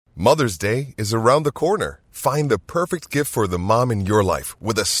Mother's Day is around the corner. Find the perfect gift for the mom in your life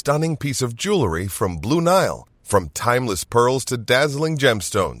with a stunning piece of jewelry from Blue Nile. From timeless pearls to dazzling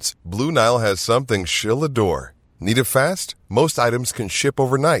gemstones, Blue Nile has something she'll adore. Need it fast? Most items can ship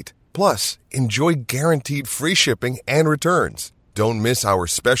overnight. Plus, enjoy guaranteed free shipping and returns. Don't miss our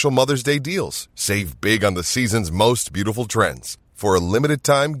special Mother's Day deals. Save big on the season's most beautiful trends. For a limited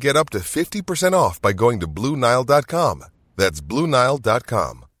time, get up to 50% off by going to BlueNile.com. That's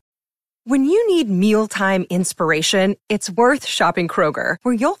BlueNile.com. When you need mealtime inspiration, it's worth shopping Kroger,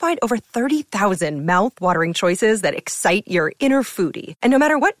 where you'll find over 30,000 mouth-watering choices that excite your inner foodie. And no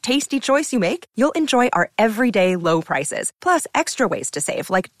matter what tasty choice you make, you'll enjoy our everyday low prices, plus extra ways to save,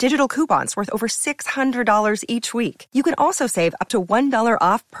 like digital coupons worth over $600 each week. You can also save up to $1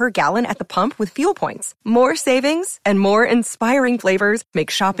 off per gallon at the pump with fuel points. More savings and more inspiring flavors make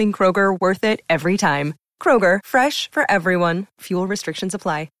shopping Kroger worth it every time. Kroger, fresh for everyone. Fuel restrictions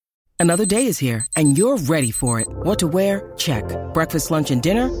apply. Another day is here, and you're ready for it. What to wear? Check. Breakfast, lunch, and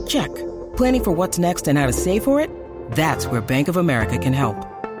dinner? Check. Planning for what's next and how to save for it? That's where Bank of America can help.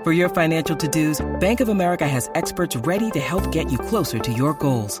 For your financial to-dos, Bank of America has experts ready to help get you closer to your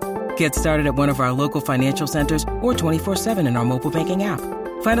goals. Get started at one of our local financial centers or 24/7 in our mobile banking app.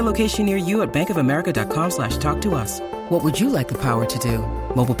 Find a location near you at bankofamerica.com/talktous. What would you like the power to do?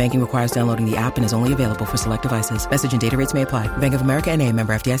 Mobile banking requires downloading the app and is only available for select devices. Message and data rates may apply. Bank of America N.A.,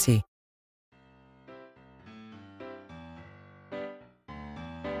 member FDIC.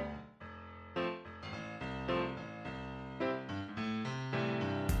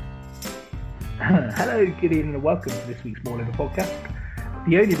 Hello, good evening and welcome to this week's More Liver podcast,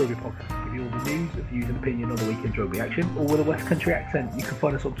 the only rugby podcast to give you all the news, views and opinion on the weekend's rugby action, all with a West Country accent. You can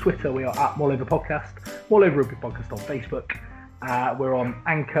find us on Twitter, we are at More Liver Podcast, More Liver Rugby Podcast on Facebook. We're on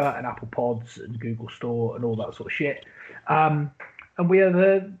Anchor and Apple Pods and Google Store and all that sort of shit. And we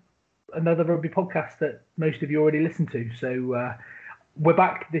are another rugby podcast that most of you already listen to. So we're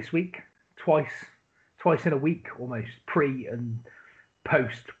back this week, twice in a week almost, pre and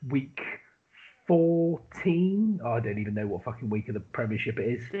post week 14. I don't even know what fucking week of the Premiership it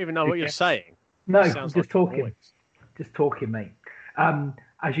is. You don't even know what you're saying. No, I'm just talking. Just talking, mate.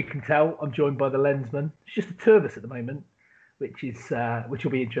 As you can tell, I'm joined by the Lensman. It's just the two of us at the moment, which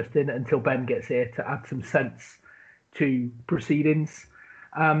will be interesting until Ben gets here to add some sense to proceedings.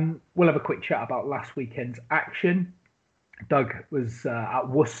 We'll have a quick chat about last weekend's action. Doug was at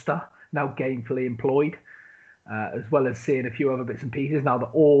Worcester, now gainfully employed, as well as seeing a few other bits and pieces now that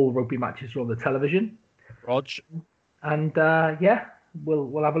all rugby matches are on the television. Rog. And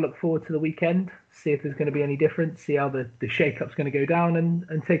we'll have a look forward to the weekend, see if there's going to be any difference, see how the shake-up's going to go down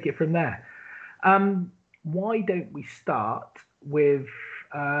and take it from there. Why don't we start with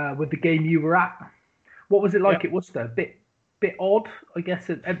the game you were at? What was it like at Worcester? Bit odd, I guess,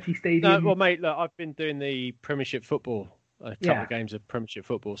 at empty stadium. No, well, mate, look, I've been doing the Premiership football, a couple of games of Premiership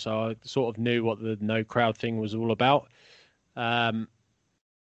football, so I sort of knew what the no crowd thing was all about. Look,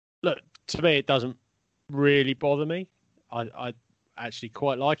 to me, it doesn't really bother me. I actually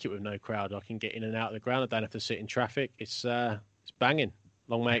quite like it with no crowd. I can get in and out of the ground. I don't have to sit in traffic. It's banging.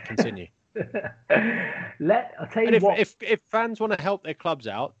 Long may it continue. I'll tell you what. If fans want to help their clubs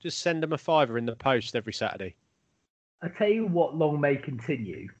out, just send them a £5 in the post every Saturday. I'll tell you what long may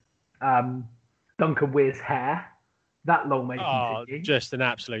continue. Duncan Weir's hair. That long may continue. Just an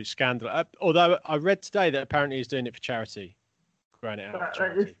absolute scandal. Although I read today that apparently he's doing it for charity. Growing it out for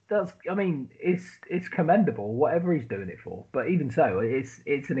charity. It's commendable, whatever he's doing it for. But even so,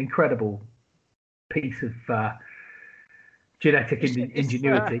 it's an incredible piece of genetic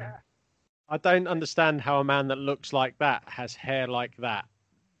ingenuity. I don't understand how a man that looks like that has hair like that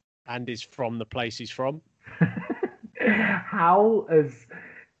and is from the place he's from. How has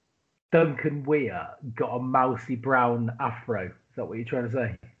Duncan Weir got a mousy brown afro? Is that what you're trying to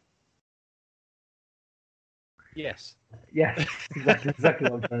say? Yes. Yes, exactly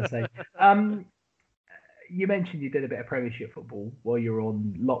what I'm trying to say. You mentioned you did a bit of Premiership football while you were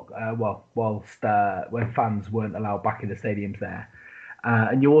on whilst when fans weren't allowed back in the stadiums there.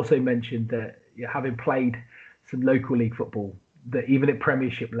 And you also mentioned that having played some local league football, that even at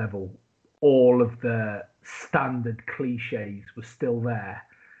Premiership level, all of the standard cliches were still there.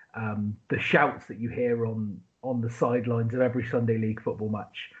 The shouts that you hear on the sidelines of every Sunday league football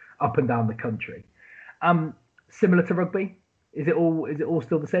match up and down the country. Similar to rugby, is it all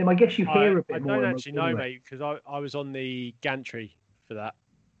still the same? I guess you hear a bit more. I don't actually know, mate, because I was on the gantry for that,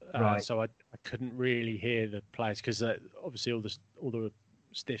 right. So I couldn't really hear the players because obviously all the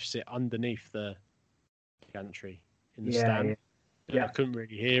stiffs sit underneath the gantry in the stand. Yeah. I couldn't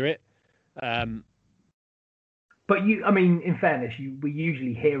really hear it. But I mean, in fairness, we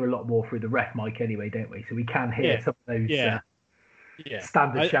usually hear a lot more through the ref mic anyway, don't we? So we can hear some of those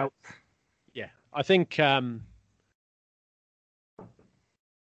standard shouts. Yeah, I think I've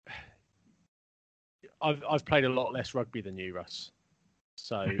played a lot less rugby than you, Russ.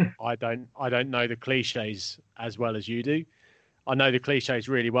 So I don't know the cliches as well as you do. I know the cliches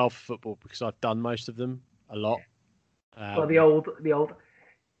really well for football because I've done most of them a lot. Well, the old,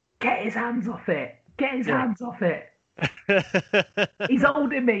 get his hands off it. Get his hands off it. He's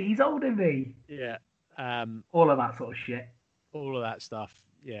holding me. Yeah. All of that sort of shit. All of that stuff.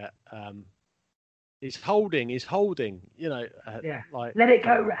 Yeah. He's holding. You know. Like, let it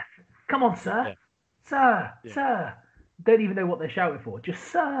go, ref. Come on, sir. Yeah. Sir. Don't even know what they're shouting for. Just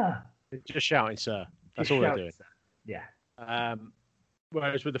sir. Just shouting, sir. That's all they're doing. Sir. Yeah.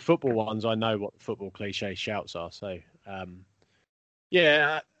 Whereas with the football ones, I know what the football cliche shouts are. So,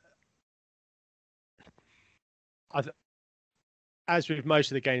 as with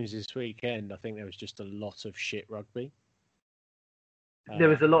most of the games this weekend, I think there was just a lot of shit rugby. There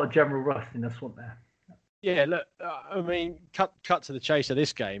was a lot of general rustiness, wasn't there? Yeah, look, I mean, cut to the chase of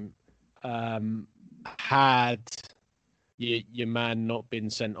this game. Had your man not been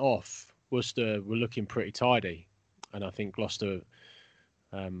sent off, Worcester were looking pretty tidy, and I think Gloucester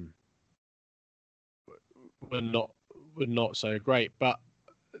were not so great.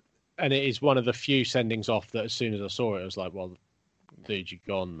 And it is one of the few sendings off that as soon as I saw it, I was like, well, dude, you're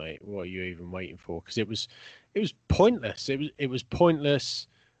gone, mate. What are you even waiting for? Because it was pointless. It was pointless.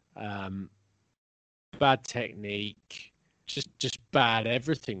 Bad technique, just bad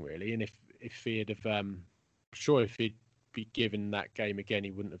everything really. And if he'd have, I'm sure if he'd be given that game again, he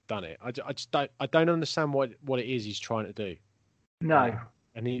wouldn't have done it. I don't understand what it is he's trying to do. No.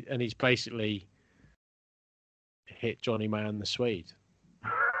 And he's basically hit Johnny Mann the Swede.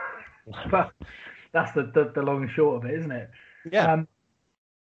 But that's the long and short of it, isn't it? Yeah.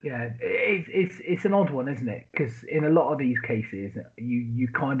 It's an odd one, isn't it? Because in a lot of these cases, you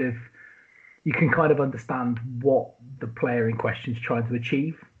can kind of understand what the player in question is trying to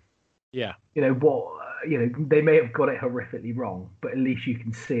achieve. Yeah. They may have got it horrifically wrong, but at least you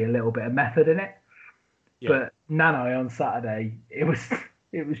can see a little bit of method in it. Yeah. But Nanai on Saturday, it was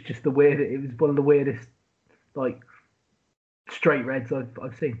just the weird. It was one of the weirdest, like, straight reds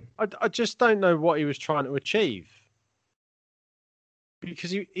I've seen. I just don't know what he was trying to achieve,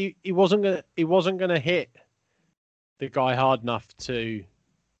 because he wasn't gonna hit the guy hard enough to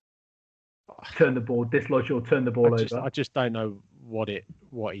turn the ball, dislodge or turn the ball over. I just don't know what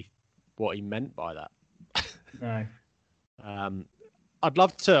he meant by that. No. I'd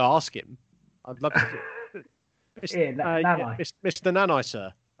love to ask him. I'd love to. Mr. Nanai,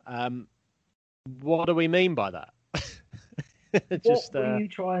 sir. What do we mean by that? What were you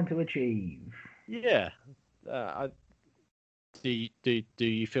trying to achieve? Yeah. Do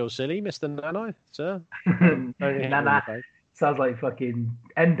you feel silly, Mr. Nanai, sir? Nanai sounds like fucking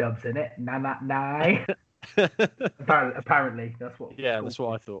N-dubs in it. Nanai. Apparently, that's what. Yeah, that's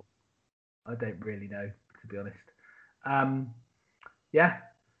what I thought. I don't really know, to be honest. Yeah.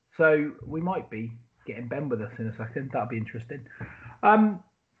 So we might be getting Ben with us in a second. That'd be interesting.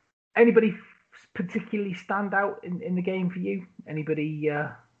 Anybody particularly stand out in the game for you? Anybody?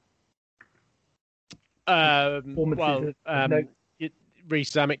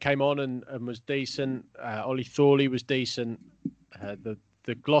 Reece Zammit came on and was decent. Ollie Thorley was decent. The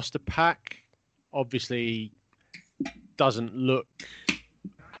Gloucester pack obviously doesn't look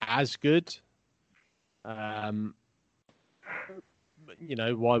as good. Why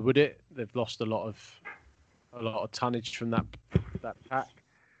would it? They've lost a lot of tonnage from that pack.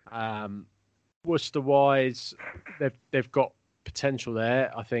 Worcester wise, they've got potential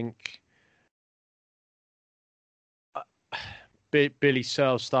there. I think Billy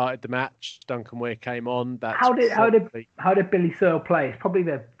Searle started the match. Duncan Weir came on. How did Billy Searle play? It's probably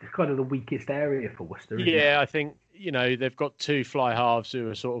kind of the weakest area for Worcester. Isn't it? I think they've got two fly halves who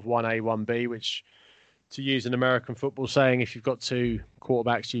are sort of 1A, 1B, which, to use an American football saying, if you've got two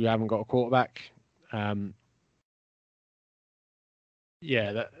quarterbacks, you haven't got a quarterback.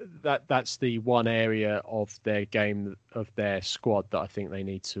 That's the one area of their game, of their squad, that I think they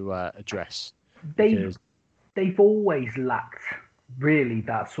need to address. They've always lacked really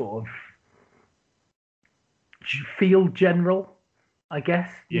that sort of field general, I guess.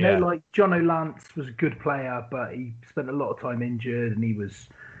 Like John O'Lance was a good player, but he spent a lot of time injured, and he was,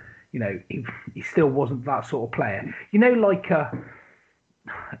 he still wasn't that sort of player. Like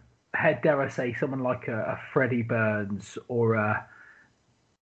dare I say, someone like a Freddie Burns or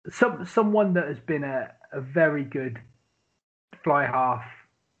someone that has been a very good fly half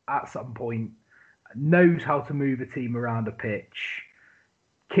at some point. knows how to move a team around a pitch,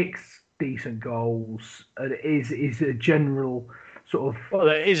 kicks decent goals, and is a general sort of. Well,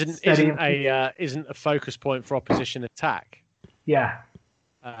 there isn't a focus point for opposition attack. Yeah,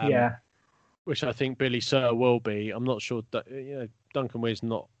 which I think Billy Searle will be. I'm not sure that Duncan Weir's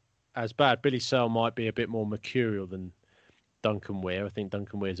not as bad. Billy Searle might be a bit more mercurial than Duncan Weir. I think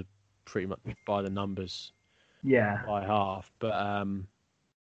Duncan Weir's pretty much by the numbers. Yeah, by half. But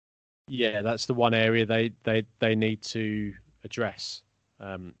that's the one area they need to address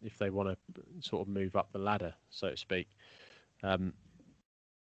if they want to sort of move up the ladder, so to speak.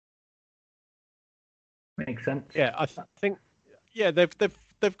 Makes sense. Yeah, I think. Yeah,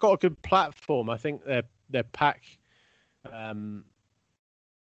 they've got a good platform. I think their pack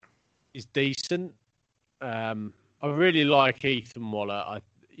is decent. I really like Ethan Waller.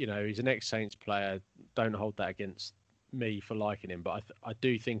 He's an ex-Saints player. Don't hold that against me for liking him, but I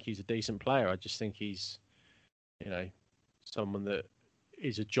do think he's a decent player. I just think he's, someone that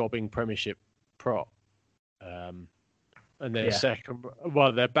is a jobbing Premiership prop. And their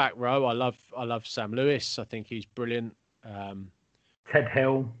their back row. I love Sam Lewis. I think he's brilliant. Ted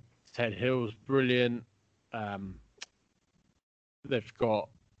Hill's brilliant. They've got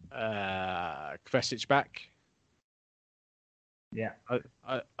Kvesic back. Yeah,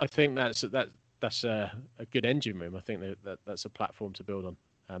 I think that's a good engine room. I think that's a platform to build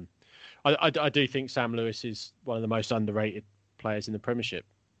on. I do think Sam Lewis is one of the most underrated players in the Premiership.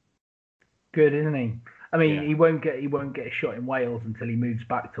 Good, isn't he? I mean, he won't get a shot in Wales until he moves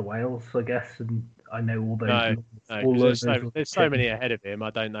back to Wales, I guess. And I know all those. There's so many ahead of him. I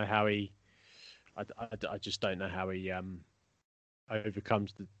don't know how he. I just don't know how he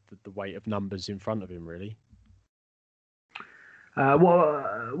overcomes the weight of numbers in front of him. Really.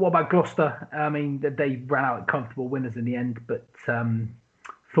 What about Gloucester? I mean, they ran out comfortable winners in the end, but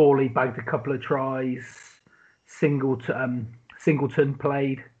Thorley bagged a couple of tries. Singleton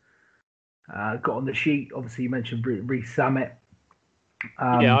played. Got on the sheet. Obviously, you mentioned Reece Samet.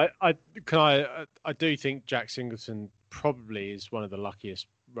 I do think Jack Singleton probably is one of the luckiest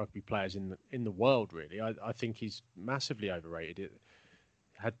rugby players in the world. Really, I think he's massively overrated.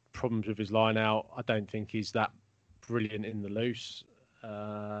 Had problems with his line out. I don't think he's that brilliant in the loose.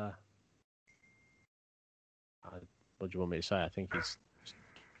 What do you want me to say? I think he's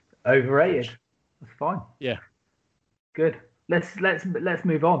overrated. That's fine. Yeah. Good. Let's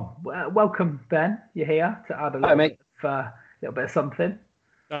move on. Welcome, Ben. You're here to add a little bit of something.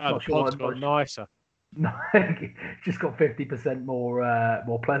 The pod's got nicer. Just got 50%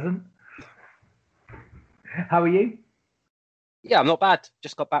 more pleasant. How are you? Yeah, I'm not bad.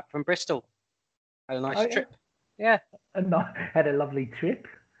 Just got back from Bristol. Had a nice trip. Yeah. Had a lovely trip.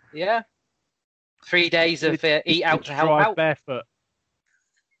 Yeah. 3 days of eat out to help out. Barefoot.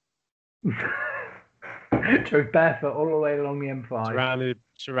 Drove barefoot all the way along the M5.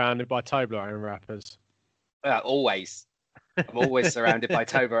 Surrounded by Toblerone wrappers. Always. I'm always surrounded by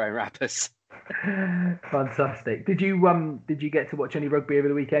Toblerone wrappers. Fantastic. Did you get to watch any rugby over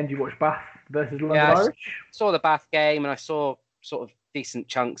the weekend? Did you watch Bath versus London Irish? I saw the Bath game and I saw sort of decent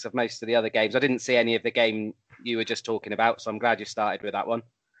chunks of most of the other games. I didn't see any of the game you were just talking about, so I'm glad you started with that one.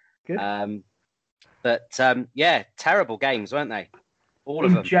 Good. Terrible games, weren't they? All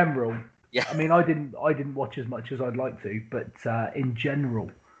of them. In general. Yeah. I mean, I didn't watch as much as I'd like to, but in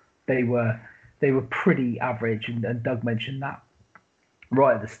general, they were pretty average. And Doug mentioned that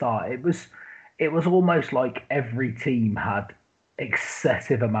right at the start. It was almost like every team had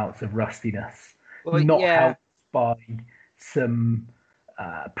excessive amounts of rustiness, helped by some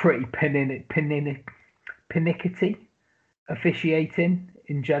pretty pinickety officiating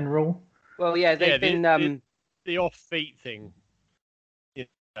in general. Well, yeah, they've been the off-feet thing.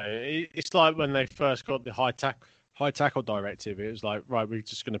 It's like when they first got the high tackle directive. It was like, right, we're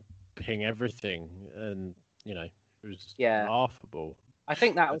just going to ping everything, and it was laughable. I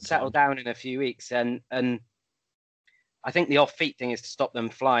think that will settle down in a few weeks, and I think the off-feet thing is to stop them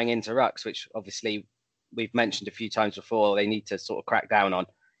flying into rucks, which obviously we've mentioned a few times before. They need to sort of crack down on.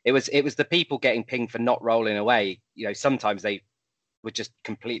 It was the people getting pinged for not rolling away. Sometimes they were just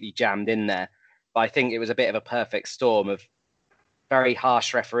completely jammed in there, but I think it was a bit of a perfect storm of very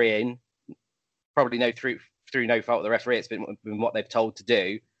harsh refereeing, probably through no fault of the referee. It's been what they've told to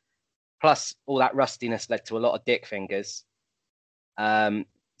do. Plus, all that rustiness led to a lot of dick fingers. So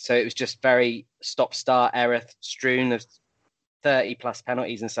it was just very stop-start error strewn of 30 plus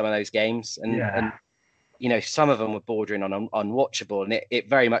penalties in some of those games, and some of them were bordering on unwatchable. And it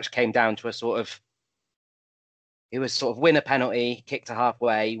very much came down to it was win a penalty, kick to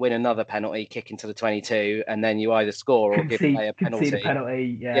halfway, win another penalty, kick into the 22, and then you either score or give away a penalty. Concede a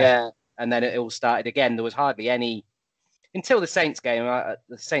penalty, yeah. and then it all started again. There was hardly any until the Saints game.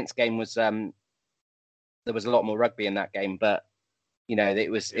 The Saints game was there was a lot more rugby in that game, but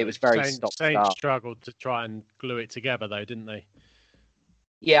it was very stop. Saints struggled to try and glue it together, though, didn't they?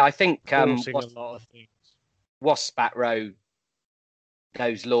 Yeah, I think forcing a lot of things. Wasp Back Row,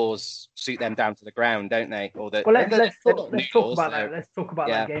 those laws suit them down to the ground, don't they? Or let's talk about that. Let's talk about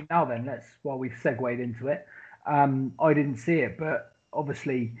that game now. Then while we've segued into it. I didn't see it, but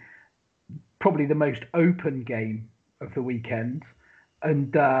obviously, probably the most open game of the weekend,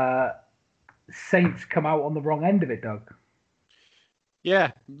 and Saints come out on the wrong end of it, Doug.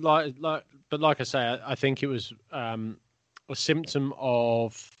 Yeah, like I say, I think it was a symptom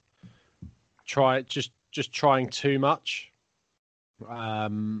of just trying too much.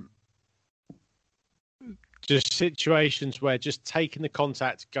 Just situations where just taking the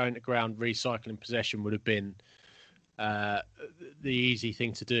contact, going to ground, recycling possession would have been the easy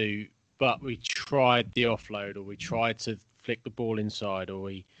thing to do. But we tried the offload, or we tried to flick the ball inside, or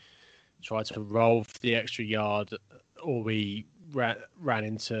we tried to roll for the extra yard, or we ran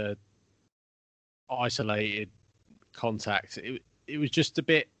into isolated contact. It was just a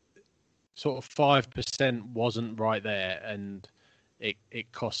bit sort of 5% wasn't right there, and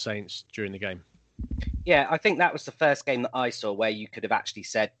it cost Saints during the game. Yeah, I think that was the first game that I saw where you could have actually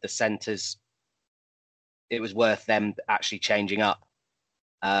said the centres, it was worth them actually changing up.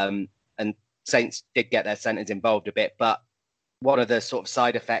 And Saints did get their centres involved a bit, but one of the sort of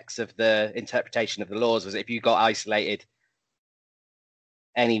side effects of the interpretation of the laws was if you got isolated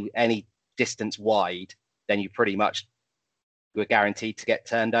any distance wide, then you pretty much were guaranteed to get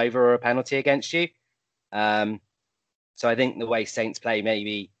turned over or a penalty against you. So I think the way Saints play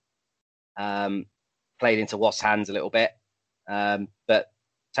maybe played into Wasp's hands a little bit. But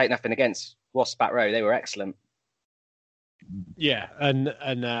take nothing against Wasp Back Row. They were excellent. Yeah,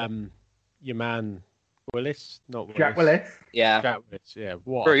 and your man Willis, not Willis. Jack Willis. Yeah. Jack Willis, yeah.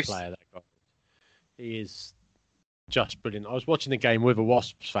 What Bruce. A player that guy. He is just brilliant. I was watching the game with a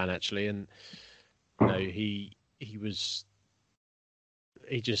Wasps fan actually, and he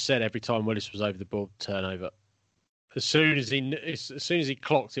just said every time Willis was over the ball, turnover. As soon as he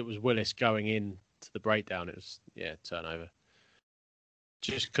clocked it was Willis going in to the breakdown, it was turnover.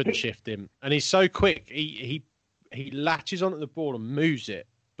 Just couldn't shift him, and he's so quick. He latches onto the ball and moves it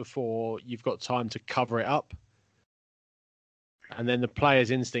before you've got time to cover it up, and then the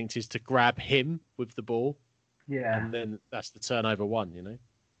player's instinct is to grab him with the ball. Yeah, and then that's the turnover one.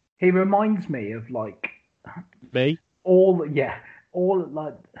 He reminds me of me. All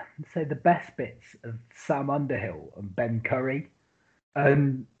say the best bits of Sam Underhill and Ben Curry,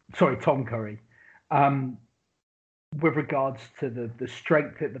 Tom Curry, with regards to the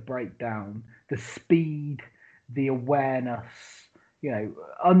strength at the breakdown, the speed, the awareness.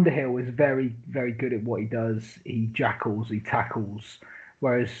 Underhill is very, very good at what he does. He jackals, he tackles,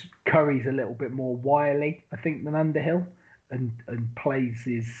 whereas Curry's a little bit more wily, I think, than Underhill, and plays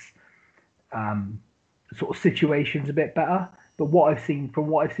his sort of situations a bit better. But what I've seen from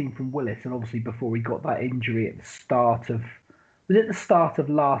Willis, and obviously before he got that injury at the start of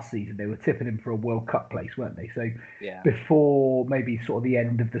last season, they were tipping him for a World Cup place, weren't they? So yeah. Before maybe sort of the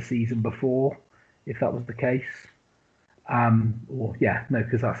end of the season before, if that was the case.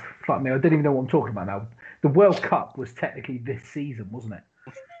 Because that's fuck me. I don't even know what I'm talking about now. The World Cup was technically this season, wasn't it?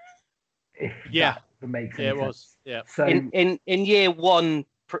 If that makes any sense. It was. Yeah. So in year one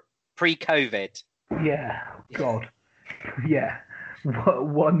pre-COVID. Yeah. God. Yeah,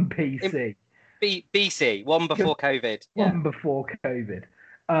 one PC. BC, one before COVID. One before COVID.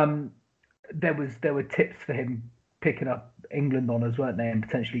 There were tips for him picking up England honours, weren't they, and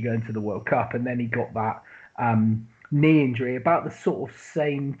potentially going to the World Cup. And then he got that knee injury about the sort of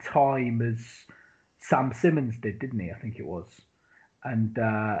same time as Sam Simmons did, didn't he? I think it was. And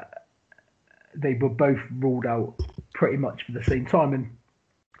they were both ruled out pretty much for the same time. And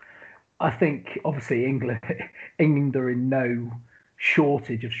I think, obviously, England are in no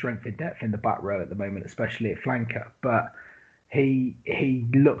shortage of strength and depth in the back row at the moment, especially at flanker. But he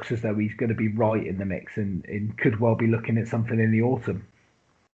looks as though he's going to be right in the mix and could well be looking at something in the autumn.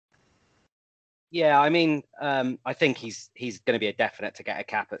 Yeah, I mean, I think he's going to be a definite to get a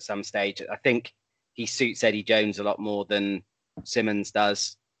cap at some stage. I think he suits Eddie Jones a lot more than Simmons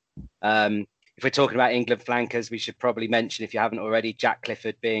does. If we're talking about England flankers, we should probably mention, if you haven't already, Jack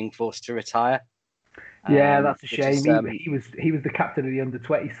Clifford being forced to retire. Yeah, that's a shame. He was the captain of the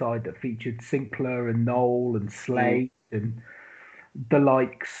under-20 side that featured Sinclair and Noel and Slade and the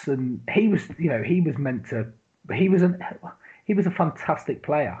likes. And he was a fantastic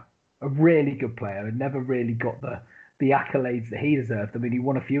player, a really good player, and never really got the the accolades that he deserved. I mean, he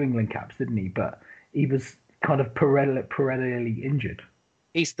won a few England caps, didn't he? But he was kind of perennially injured.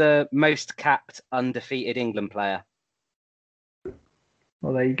 He's the most capped undefeated England player.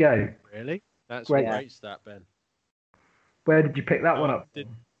 Well, there you go. Really? That's Great. a great stat, Ben. Where did you pick that one up?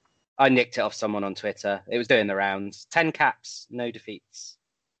 I nicked it off someone on Twitter. It was doing the rounds. 10 caps, no defeats.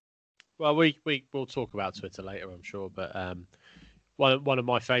 Well, we'll talk about Twitter later, I'm sure. But one of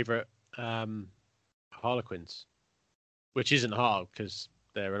my favourite Harlequins, which isn't hard because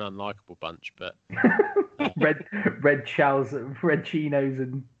they're an unlikable bunch, but red chinos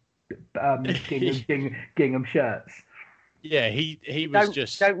and gingham shirts. Yeah, he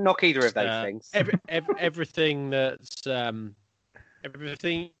was don't knock either of those things. Everything that's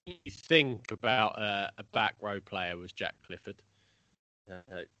everything you think about a back row player was Jack Clifford.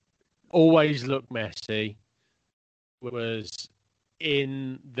 Always looked messy. Was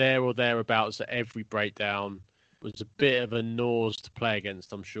in there or thereabouts at every breakdown. Was a bit of a nose to play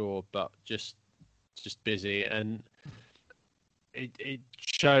against, I'm sure, but just busy, and it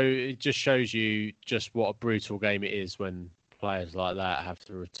just shows you just what a brutal game it is when players like that have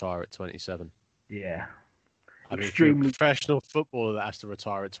to retire at 27. Yeah, I mean, if you're a professional footballer that has to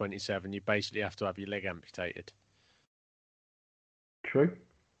retire at 27, you basically have to have your leg amputated. True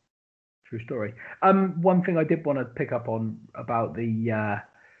story. One thing I did want to pick up on about the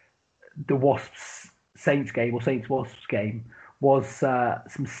Wasps Saints game or Saints Wasps game was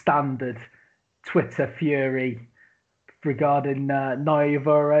some standard Twitter fury regarding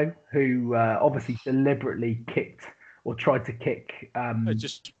Naivoro, who obviously deliberately kicked or tried to kick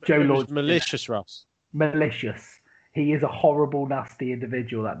Joe Lord. Malicious, Ross. Malicious. He is a horrible, nasty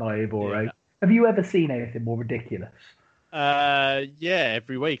individual, that Naivoro. Yeah. Have you ever seen anything more ridiculous? Yeah,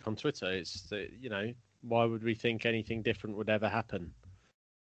 every week on Twitter. It's why would we think anything different would ever happen?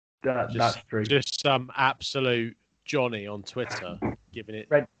 That's true. Just some absolute Johnny on Twitter giving it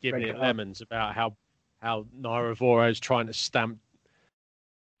lemons about how Naivoro's trying to stamp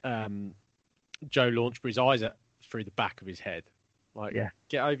Joe Launchbury's eyes through the back of his head. Like,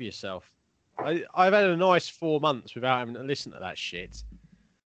 get over yourself. I've had a nice 4 months without having to listen to that shit.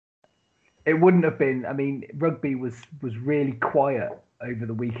 It wouldn't have been. I mean, rugby was really quiet over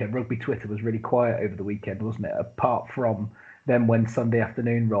the weekend. Rugby Twitter was really quiet over the weekend, wasn't it? Apart from then when Sunday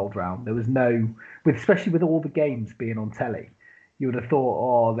afternoon rolled round, there was no, especially with all the games being on telly, you would have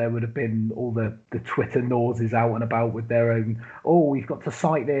thought, there would have been all the Twitter noises out and about with their own, we've got to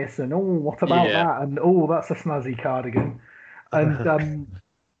cite this, and what about that, and that's a snazzy cardigan, and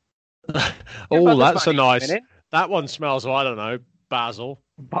that's a nice. That one smells of, I don't know, basil.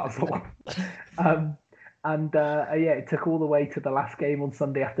 It took all the way to the last game on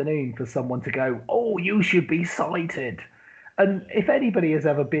Sunday afternoon for someone to go, you should be cited. And if anybody has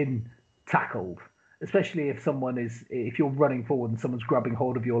ever been tackled, especially if you're running forward and someone's grabbing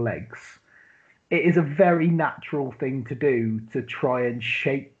hold of your legs, it is a very natural thing to do to try and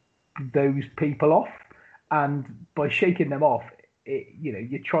shake those people off. And by shaking them off,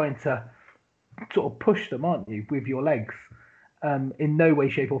 you're trying to sort of push them, aren't you, with your legs? In no way,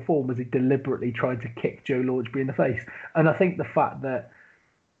 shape or form was he deliberately trying to kick Joe Launchbury in the face. And I think the fact that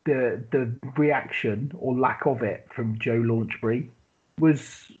the reaction or lack of it from Joe Launchbury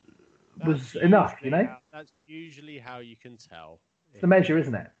was enough, That's usually how you can tell. It's the measure,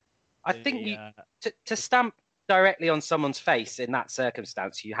 isn't it? I think to stamp directly on someone's face in that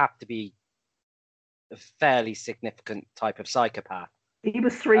circumstance, you have to be a fairly significant type of psychopath. He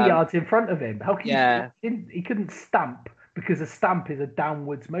was 3 yards in front of him. How can he couldn't stamp, because a stamp is a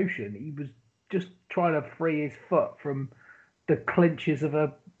downwards motion. He was just trying to free his foot from the clinches of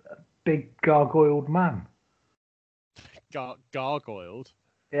a big gargoyled man. Gargoyled?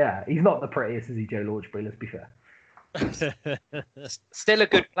 Yeah, he's not the prettiest, is he, Joe Launchbury? Let's be fair. Still a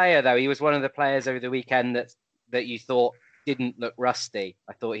good player, though. He was one of the players over the weekend that you thought didn't look rusty.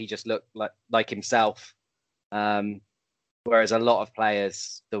 I thought he just looked like himself. Whereas a lot of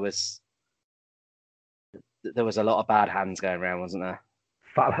players, there was a lot of bad hands going around, wasn't there?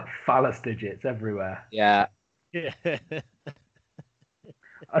 Phallus digits everywhere. Yeah.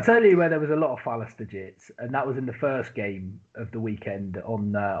 I'll tell you where there was a lot of phallus digits, and that was in the first game of the weekend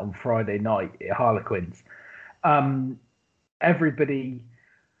on Friday night at Harlequins. Everybody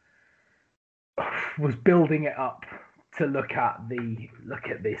was building it up to look at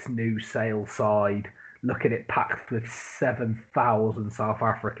this new Sale side. Look at it packed with 7,000 South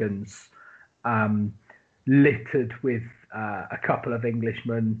Africans, littered with a couple of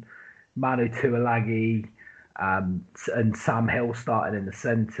Englishmen, Manu Tuilagi, and Sam Hill started in the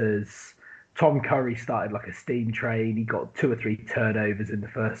centres. Tom Curry started like a steam train. He got 2 or 3 turnovers in the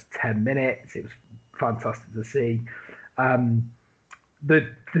first 10 minutes. It was fantastic to see.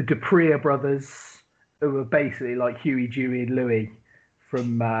 The Dupree brothers, who were basically like Huey, Dewey, and Louie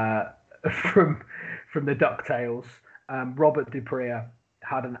from from the DuckTales. Robert Dupree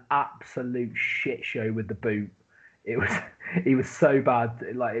had an absolute shit show with the boot. He was so bad.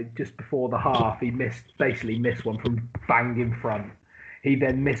 Like just before the half, he basically missed one from bang in front. He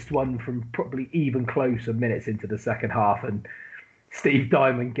then missed one from probably even closer minutes into the second half, and Steve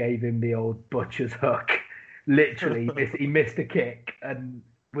Diamond gave him the old butcher's hook. Literally, he missed a kick, and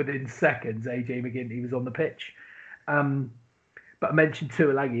within seconds, AJ McGinty was on the pitch. But I mentioned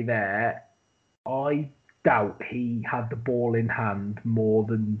Tuilagi there. I doubt he had the ball in hand more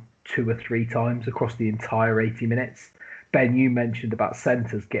than 2 or 3 times across the entire 80 minutes. Ben, you mentioned about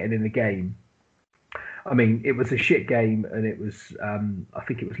centres getting in the game. I mean, it was a shit game, and it was, I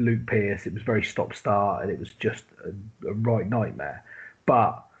think it was Luke Pearce. It was very stop-start, and it was just a right nightmare.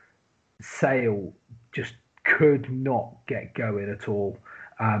 But Sale just could not get going at all.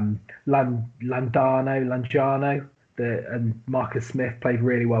 Langiano and Marcus Smith played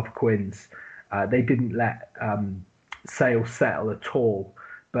really well for Quins. They didn't let Sale settle at all.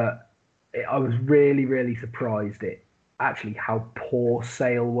 But I was really, really surprised at actually how poor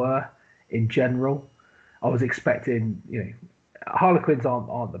Sale were in general. I was expecting, Harlequins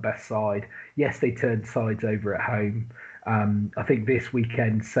aren't the best side. Yes, they turned sides over at home. I think this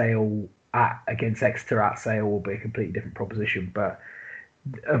weekend Sale against Exeter at Sale will be a completely different proposition. But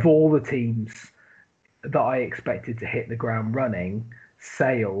of all the teams that I expected to hit the ground running,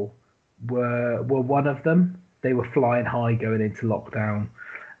 Sale were one of them. They were flying high going into lockdown.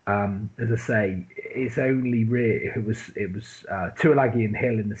 As I say, it's only really it was Tuilagi and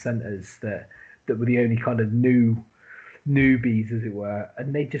Hill in the centres that were the only kind of newbies, as it were,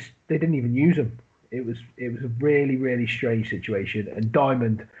 and they didn't even use them. It was a really, really strange situation. And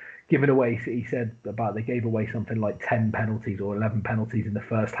Diamond giving away, he said about they gave away something like 10 penalties or 11 penalties in the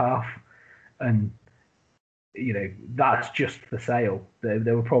first half, and that's just for Sale.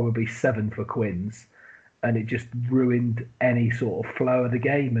 There were probably 7 for Quins, and it just ruined any sort of flow of the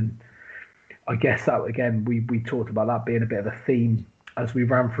game. And I guess that again, we talked about that being a bit of a theme as we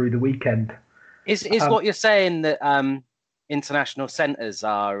ran through the weekend. Is what you're saying that international centres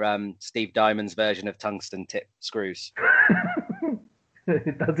are Steve Diamond's version of tungsten tip screws?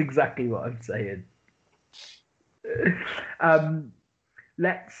 That's exactly what I'm saying.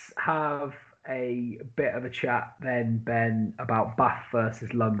 Let's have a bit of a chat then, Ben, about Bath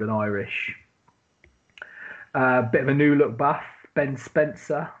versus London Irish. Bit of a new look Bath. Ben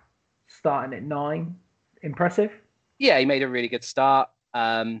Spencer starting at 9. Impressive. Yeah, he made a really good start.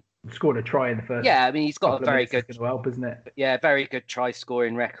 Scored a try in the first. Yeah, I mean, he's got a very good help, isn't it? Yeah, very good try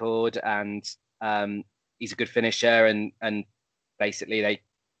scoring record, and he's a good finisher. And basically, they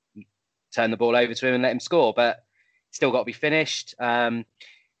turn the ball over to him and let him score, but still got to be finished.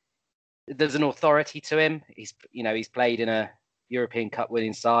 There's an authority to him. He's played in a European Cup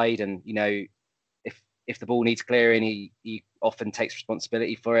winning side, and if the ball needs clearing, he often takes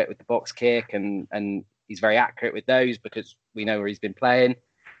responsibility for it with the box kick, and he's very accurate with those because we know where he's been playing.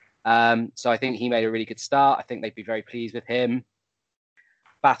 So I think he made a really good start. I think they'd be very pleased with him.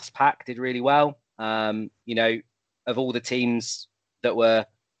 Bath's pack did really well. Of all the teams that were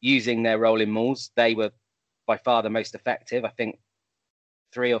using their rolling mauls, they were by far the most effective. I think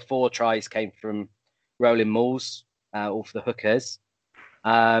 3 or 4 tries came from rolling mauls, all for the hookers.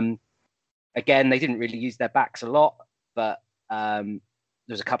 Again, they didn't really use their backs a lot, but there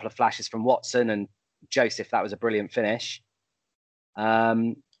was a couple of flashes from Watson and Joseph. That was a brilliant finish.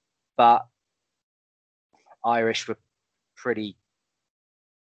 But Irish were pretty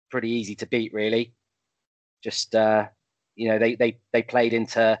easy to beat, really. Just they played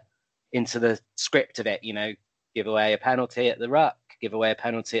into the script of it. Give away a penalty at the ruck, give away a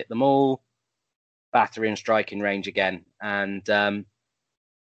penalty at the maul, batter in striking range again, and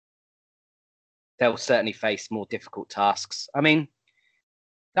they'll certainly face more difficult tasks. I mean,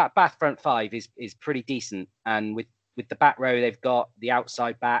 that Bath front 5 is pretty decent, and with the back row they've got, the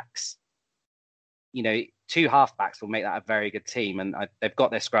outside backs, 2 half backs will make that a very good team, and they've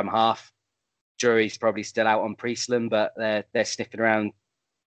got their scrum half. Jury's probably still out on Priestland, but they're sniffing around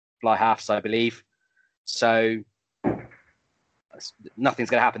fly halves, I believe. So nothing's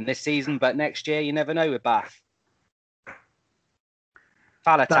going to happen this season, but next year you never know with Bath.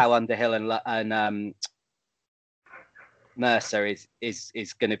 Faletau, Underhill, and Mercer is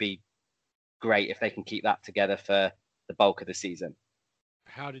going to be great if they can keep that together for the bulk of the season.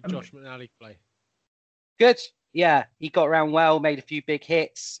 How did Josh McNally play? Good. Yeah, he got around well, made a few big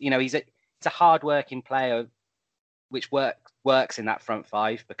hits. He's a hard-working player, which works in that front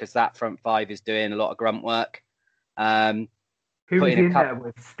 5 because that front 5 is doing a lot of grunt work. Who was in there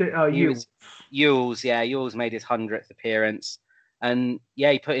with? Ewells, yeah. Ewells made his 100th appearance. And,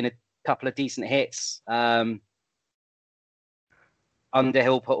 yeah, he put in a couple of decent hits.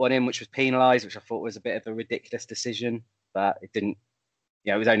 Underhill put one in, which was penalised, which I thought was a bit of a ridiculous decision. But it didn't,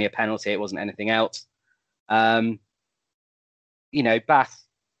 it was only a penalty. It wasn't anything else. Bath,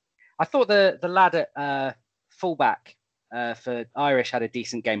 I thought the lad at fullback for Irish had a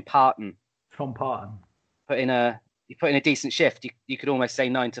decent game. Parton. Tom Parton. He put in a decent shift. You could almost say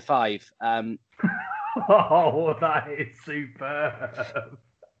 9 to 5. Oh, that is superb.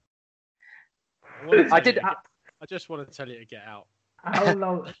 I just want to tell you to get out. How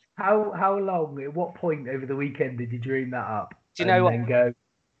long? How long? At what point over the weekend did you dream that up? Do you know what? Go.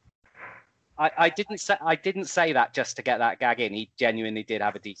 I didn't say that just to get that gag in. He genuinely did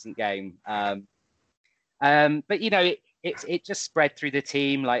have a decent game. But it just spread through the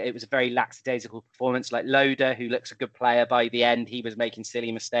team. Like, it was a very lackadaisical performance. Like Loader, who looks a good player by the end, he was making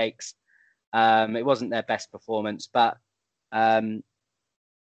silly mistakes. It wasn't their best performance, but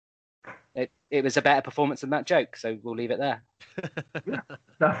it was a better performance than that joke. So we'll leave it there.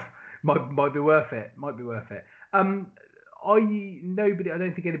 That might be worth it. I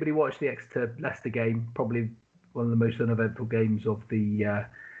don't think anybody watched the Exeter Leicester game. Probably one of the most uneventful games of the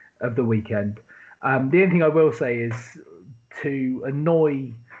weekend. The only thing I will say is, to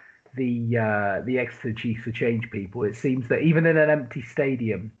annoy the Exeter Chiefs for change people, it seems that even in an empty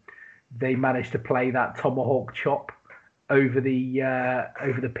stadium, they managed to play that tomahawk chop over the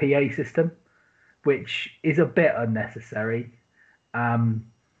PA system, which is a bit unnecessary. And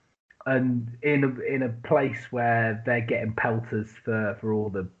in a place where they're getting pelters for all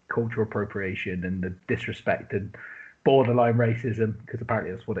the cultural appropriation and the disrespect and borderline racism, because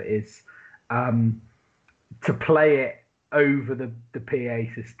apparently that's what it is, to play it over the PA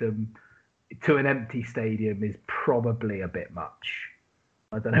system to an empty stadium is probably a bit much.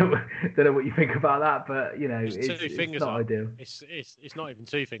 I don't know what you think about that, but it's not ideal. It's not even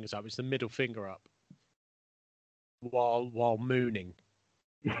 2 fingers up; it's the middle finger up, while mooning.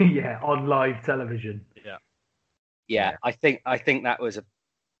 Yeah, on live television. Yeah. I think that was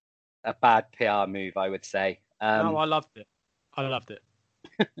a bad PR move, I would say. No, I loved it.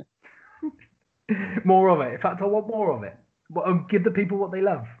 More of it. In fact, I want more of it. Give the people what they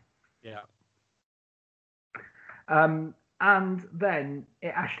love. Yeah. And then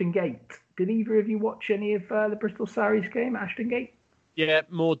at Ashton Gate, did either of you watch any of the Bristol Saris game at Ashton Gate? Yeah,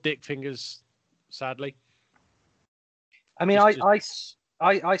 more dick fingers, sadly. I mean, I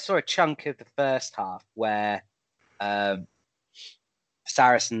saw a chunk of the first half where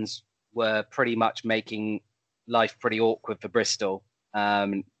Saracens were pretty much making life pretty awkward for Bristol.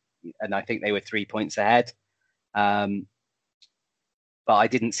 And I think they were 3 points ahead. But I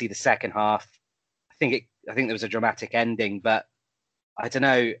didn't see the second half. I think there was a dramatic ending, but I don't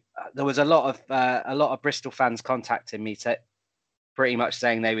know. There was a lot of Bristol fans contacting me, pretty much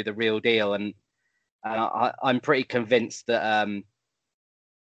saying they were the real deal, and I'm pretty convinced that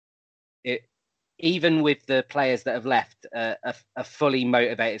even with the players that have left, a fully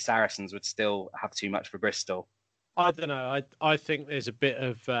motivated Saracens would still have too much for Bristol. I don't know. I think there's a bit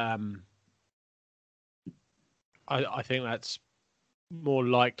of. I think that's more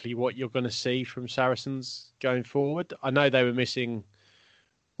likely what you're going to see from Saracens going forward. I know they were missing.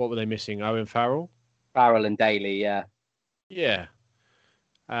 What were they missing? Owen Farrell? Farrell and Daly, yeah. Yeah.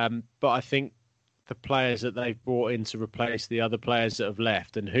 But I think the players that they've brought in to replace the other players that have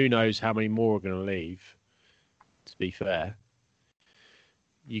left, and who knows how many more are going to leave, to be fair,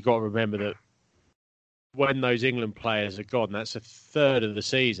 you got to remember that when those England players are gone, that's a third of the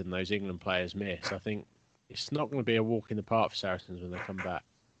season those England players miss. I think it's not going to be a walk in the park for Saracens when they come back.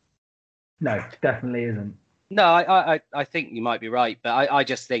 No, definitely isn't. No, I think you might be right, but I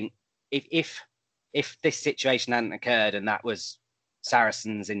just think if this situation hadn't occurred and that was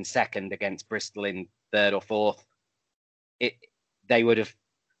Saracens in second against Bristol in third or fourth, they would have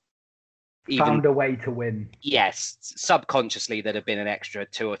found a way to win. Yes, subconsciously there'd have been an extra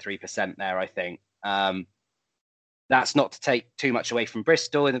 2 or 3% there, I think. That's not to take too much away from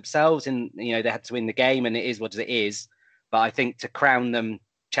Bristol in themselves, and they had to win the game, and it is what it is. But I think to crown them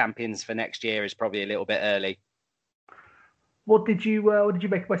champions for next year is probably a little bit early. What did you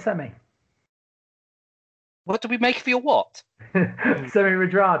make of my semi? What did we make of your what? Semi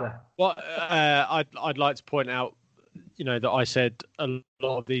Redrada. Well, I'd like to point out, that I said a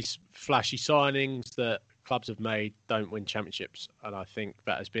lot of these flashy signings that clubs have made don't win championships, and I think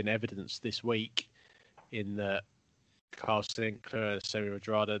that has been evidenced this week in that Carl Sinclair and Semi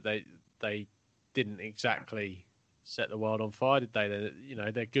Redrada, they didn't exactly set the world on fire, did they?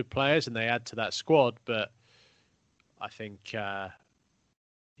 They're good players and they add to that squad, but I think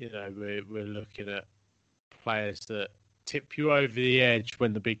we're looking at players that tip you over the edge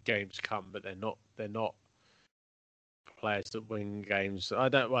when the big games come, but they're not players that win games. I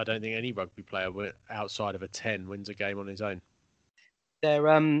don't think any rugby player outside of a 10 wins a game on his own.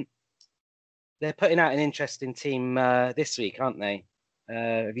 They're putting out an interesting team this week, aren't they?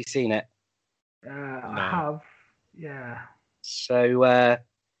 Have you seen it? No. I have. Yeah. So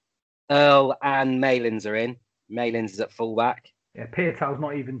Earl and Malins are in. Malins is at fullback. Yeah, Piatow's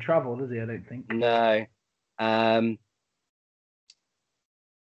not even travelled, is he? I don't think. No.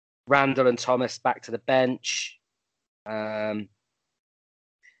 Randall and Thomas back to the bench. But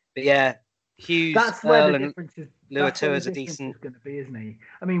yeah, Hughes. That's where Earl the and difference is. Luatua is a decent. Going to be, isn't he?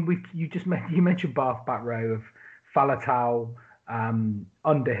 I mean, you mentioned Bath back row of Faletau,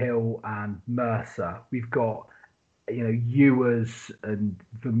 Underhill, and Mercer. We've got Ewers and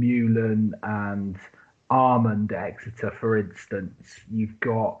Vermeulen and Armand at Exeter, for instance. You've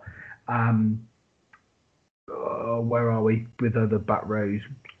got where are we with other back rows?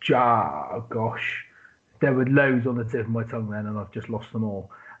 Gosh, there were loads on the tip of my tongue then, and I've just lost them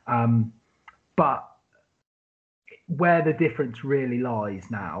all. But where the difference really lies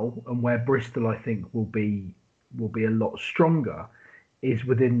now, and where Bristol I think will be a lot stronger, is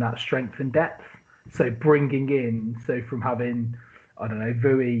within that strength and depth. So bringing in, from having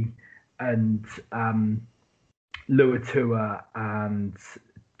Vui and Luatua and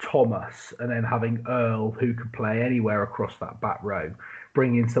Thomas, and then having Earl, who could play anywhere across that back row,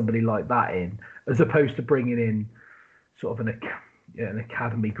 bringing somebody like that in, as opposed to bringing in sort of an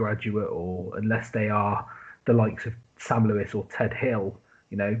academy graduate, or unless they are the likes of Sam Lewis or Ted Hill,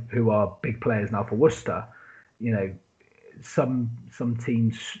 who are big players now for Worcester. Some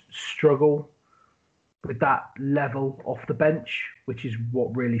teams struggle with that level off the bench, which is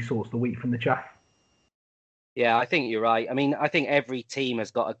what really sorts the wheat from the chaff. Yeah, I think you're right. I mean, I think every team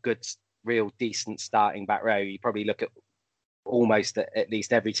has got a good, real decent starting back row. You probably look at almost at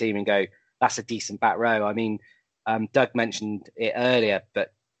least every team and go, that's a decent back row. I mean, Doug mentioned it earlier,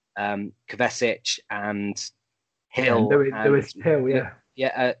 but Kovacic and Hill. Lewis Hill, yeah.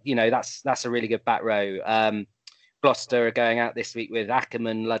 Yeah, that's a really good back row. Gloucester are going out this week with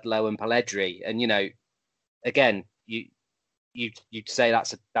Ackerman, Ludlow and Pelledri. And, again, you'd say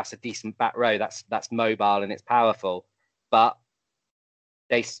that's a decent back row. That's mobile and it's powerful, but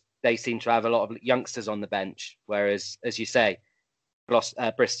they seem to have a lot of youngsters on the bench. Whereas, as you say,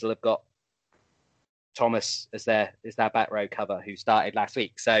 Bristol have got Thomas as their back row cover, who started last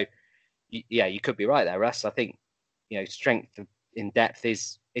week. So you could be right there, Russ. I think strength in depth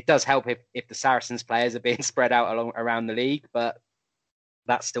it does help if the Saracens players are being spread out around the league, but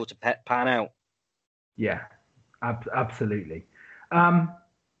that's still to pan out. Yeah. Absolutely. I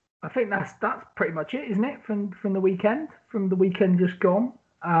think that's pretty much it, isn't it? From the weekend, just gone.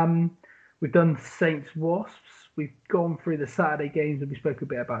 We've done Saints Wasps. We've gone through the Saturday games, and we spoke a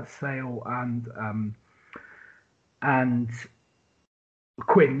bit about Sale and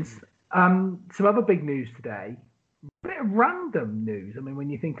Quins. Some other big news today. A bit of random news. I mean, when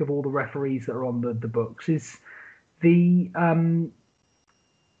you think of all the referees that are on the books, is the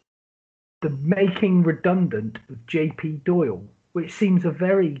making redundant of JP Doyle, which seems a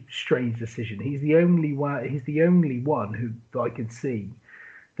very strange decision. He's the only one who I can see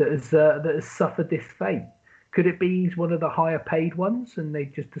that has suffered this fate. Could it be he's one of the higher paid ones, and they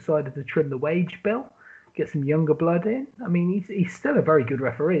just decided to trim the wage bill, get some younger blood in? I mean, he's still a very good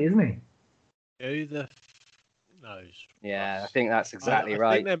referee, isn't he? Who the knows? Yeah, I think that's exactly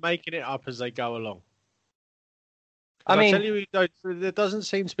right. I think they're making it up as they go along. I mean, tell you, there doesn't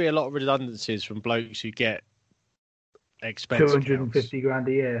seem to be a lot of redundancies from blokes who get expense 250 grand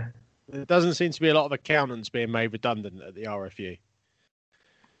a year. There doesn't seem to be a lot of accountants being made redundant at the RFU.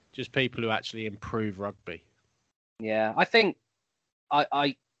 Just people who actually improve rugby. Yeah, I think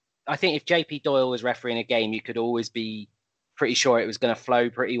if JP Doyle was refereeing a game, you could always be pretty sure it was going to flow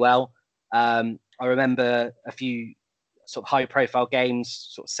pretty well. I remember a few sort of high-profile games,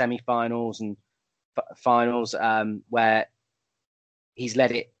 sort of semi-finals and finals, where he's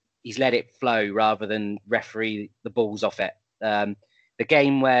let it flow rather than referee the balls off it. The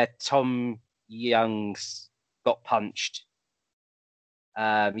game where Tom Youngs got punched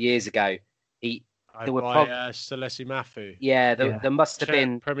years ago, there were Celesi Mafu. Yeah, there must have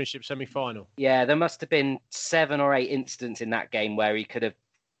been Premiership semi-final. Yeah, there must have been 7 or 8 incidents in that game where he could have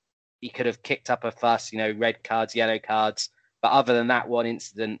kicked up a fuss, red cards, yellow cards. But other than that one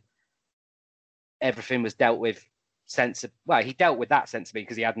incident, everything was dealt with sensibly. Well, he dealt with that sensibly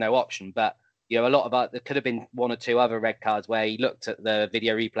because he had no option. But a lot of there could have been 1 or 2 other red cards where he looked at the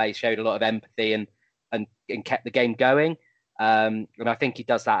video replay, showed a lot of empathy, and and kept the game going. And I think he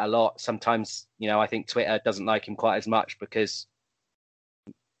does that a lot. Sometimes, I think Twitter doesn't like him quite as much because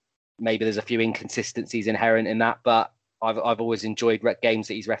maybe there's a few inconsistencies inherent in that. But I've always enjoyed games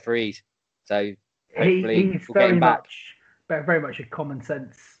that he's refereed. So hopefully he's we'll very much a common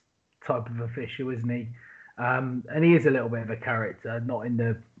sense type of official, isn't he? And he is a little bit of a character, not in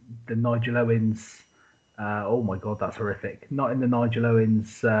the Nigel Owens. Oh my God, that's horrific! Not in the Nigel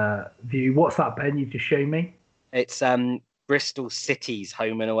Owens view. What's that, Ben? You've just shown me. It's Bristol City's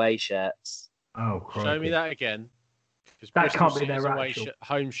home and away shirts. Oh, crikey. Show me that again. That can't be their actual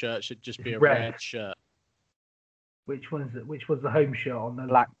home shirt. Should just be a red shirt. Which was the home shirt on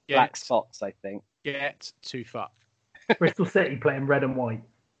the black spots? I think. Get to fuck. Bristol City playing red and white.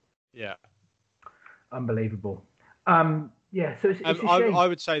 Yeah. Unbelievable. Yeah. So it's a shame. I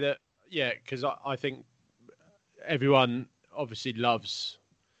would say that. Yeah, because I think everyone obviously loves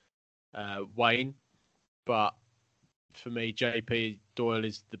Wayne, but for me, JP Doyle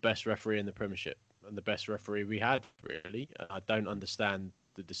is the best referee in the Premiership and the best referee we had, really. I don't understand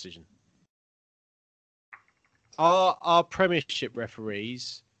the decision. Our Premiership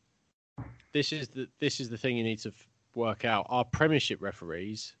referees, this is the thing you need to work out. Our Premiership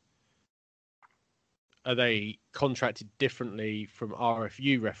referees, are they contracted differently from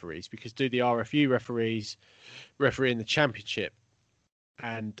RFU referees? Because do the RFU referees referee in the Championship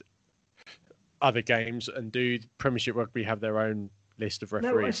and other games, and do Premiership Rugby have their own list of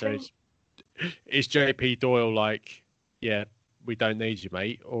referees? So is JP Doyle like, yeah, we don't need you,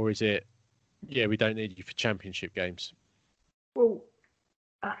 mate? Or is it, yeah, we don't need you for Championship games? Well,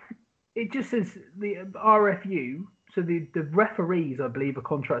 it just says the RFU, so the referees, I believe, are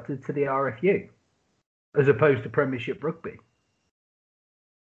contracted to the RFU as opposed to Premiership Rugby.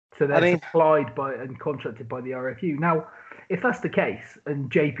 So they're supplied by and contracted by the RFU. Now, if that's the case, and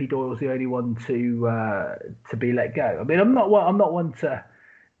JP Doyle's the only one to be let go, I mean, I'm not one to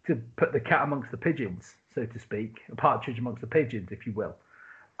put the cat amongst the pigeons, so to speak, a partridge amongst the pigeons, if you will.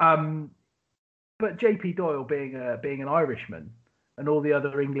 But JP Doyle being an Irishman, and all the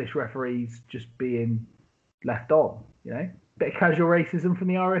other English referees just being left on, bit of casual racism from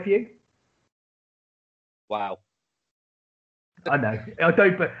the RFU. Wow. I know. I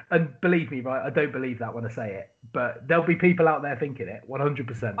don't, and believe me, right? I don't believe that when I say it, but there'll be people out there thinking it,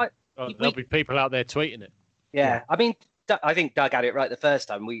 100%. There'll be people out there tweeting it. Yeah, I mean, I think Doug had it right the first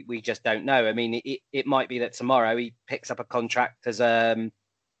time. We just don't know. I mean, it might be that tomorrow he picks up a contract as a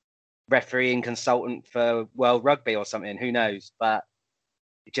refereeing consultant for World Rugby or something. Who knows? But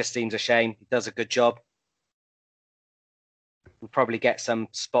it just seems a shame. He does a good job. We'll probably get some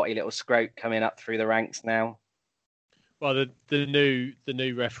spotty little scrote coming up through the ranks now. Well, the new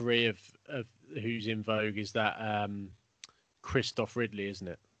referee of who's in vogue is that Christoph Ridley, isn't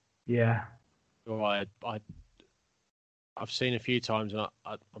it? Yeah. Well, I've seen a few times, and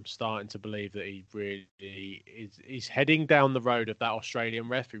I'm starting to believe that he really is heading down the road of that Australian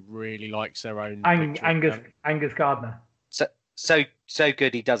ref who really likes their own. Angus Gardner. So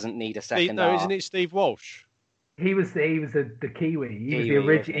good he doesn't need a second. No, isn't it Steve Walsh? He was the Kiwi. He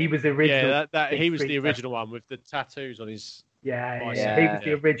was the original. Yeah, he was the original one with the tattoos on his. Yeah. He was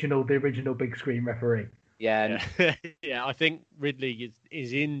the original big screen referee. Yeah. Yeah. I think Ridley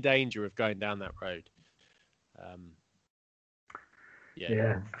is in danger of going down that road.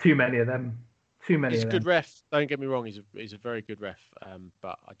 Yeah. Too many of them. He's a good ref. Don't get me wrong. He's a very good ref.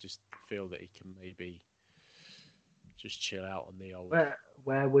 But I just feel that he can maybe just chill out on the old.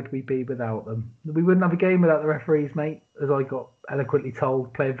 Where would we be without them? We wouldn't have a game without the referees, mate. As I got eloquently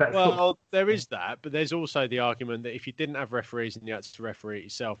told, playing vets. Well, there is that, but there's also the argument that if you didn't have referees and you had to referee it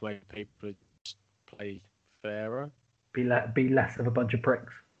yourself, maybe people would just play fairer. Be less of a bunch of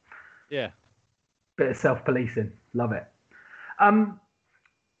pricks. Yeah. Bit of self-policing. Love it.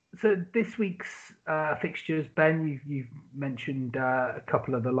 So this week's fixtures, Ben, you've mentioned a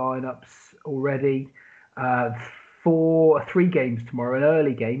couple of the lineups already. For 3 games tomorrow, an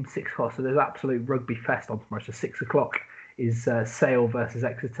early game, 6 o'clock. So there's absolute rugby fest on tomorrow. So 6 o'clock is Sale versus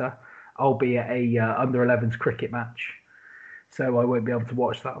Exeter. I'll be at a under-11s cricket match, so I won't be able to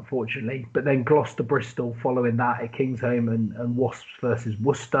watch that, unfortunately. But then Gloucester Bristol following that at Kingsholm and Wasps versus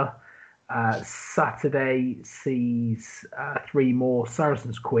Worcester. Saturday sees 3 more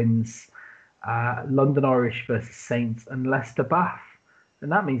Saracens Quins, London Irish versus Saints, and Leicester Bath.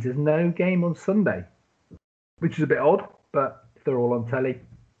 And that means there's no game on Sunday, which is a bit odd, but if they're all on telly,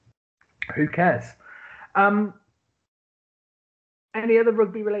 who cares? Any other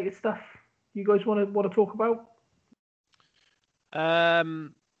rugby-related stuff you guys want to talk about?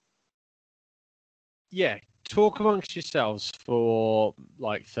 Yeah, talk amongst yourselves for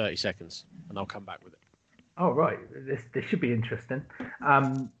like 30 seconds, and I'll come back with it. Oh, right. This should be interesting.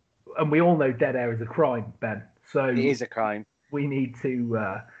 And we all know dead air is a crime, Ben. So It is a crime. we need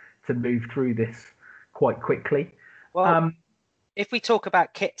to move through this quite quickly. Well, if we talk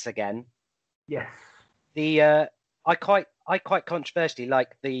about kits again, yes, I quite controversially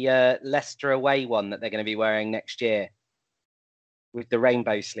like the Leicester away one that they're going to be wearing next year with the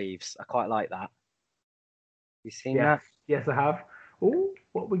rainbow sleeves. I quite like that. You seen that? Yes, I have. Oh,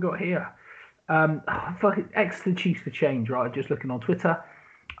 what we got here? Exeter Chiefs for Change, right? Just looking on Twitter.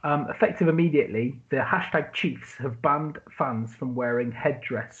 Effective immediately, the hashtag Chiefs have banned fans from wearing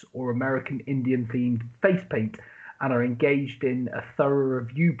headdress or American Indian themed face paint and are engaged in a thorough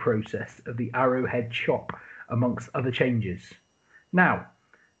review process of the Arrowhead shop, amongst other changes. Now,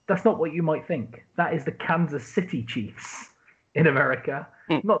 that's not what you might think. That is the Kansas City Chiefs in America,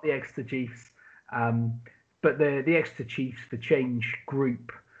 not the Exeter Chiefs. But the Exeter Chiefs for Change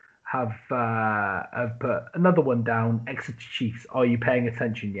group have put another one down. Exeter Chiefs, are you paying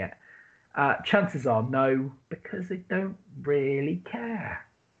attention yet? Chances are no, because they don't really care.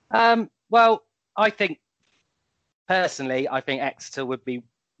 Well, I think Exeter would be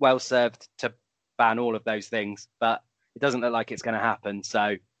well served to ban all of those things, but it doesn't look like it's going to happen.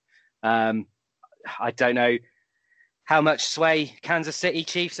 So I don't know how much sway Kansas City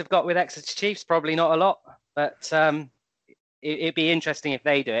Chiefs have got with Exeter Chiefs. Probably not a lot, but it'd be interesting if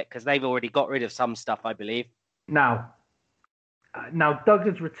they do it, because they've already got rid of some stuff, I believe. Now Doug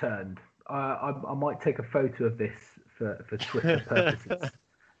has returned. I might take a photo of this for Twitter purposes.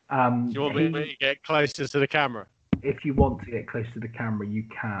 Do you want me to get closer to the camera? If you want to get close to the camera, you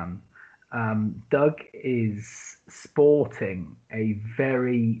can. Doug is sporting a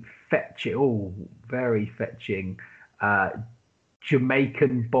very fetching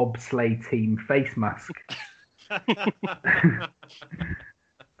Jamaican bobsleigh team face mask.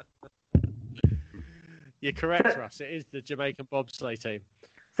 You're correct, Russ. It is the Jamaican bobsleigh team.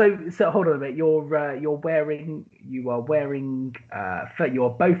 So hold on a minute. You are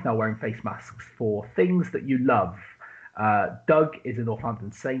both now wearing face masks for things that you love. Doug is a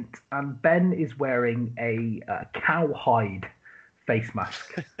Northampton Saint, and Ben is wearing a cowhide face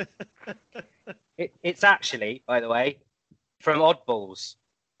mask. It's actually, by the way, from Oddballs.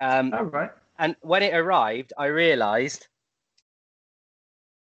 Oh, right. And when it arrived, I realised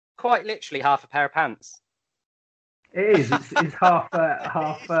quite literally half a pair of pants. It is. It's half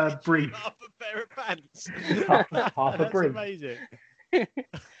brief. Half a pair of pants. Half a brief. Amazing.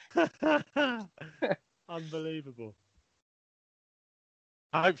 Unbelievable.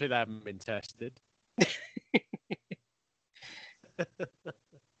 Hopefully they haven't been tested.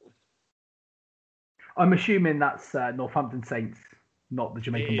 I'm assuming that's Northampton Saints, not the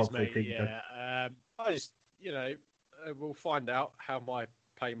Jamaican bobsleigh team. Yeah. I just, we'll find out how my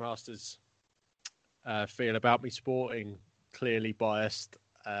paymasters feel about me sporting clearly biased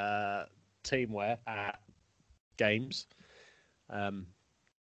teamwear at games. But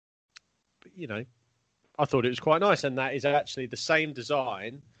I thought it was quite nice, and that is actually the same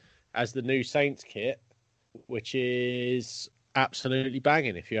design as the new Saints kit, which is absolutely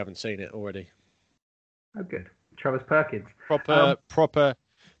banging if you haven't seen it already. Oh, good. Travis Perkins. Proper.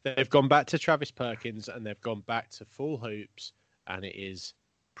 They've gone back to Travis Perkins, and they've gone back to full hoops, and it is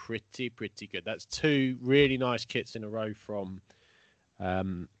pretty good. That's two really nice kits in a row from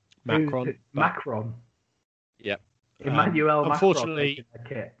Macron. Macron. Yep. Emmanuel unfortunately,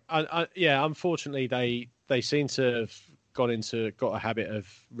 Macron. Unfortunately, they seem to have got a habit of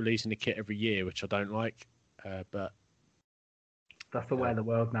releasing a kit every year, which I don't like. But that's the way of the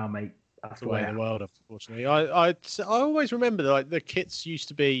world now, mate. That's the way of the world, unfortunately. I always remember that, the kits used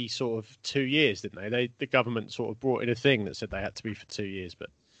to be sort of 2 years, didn't they? The government sort of brought in a thing that said they had to be for 2 years, but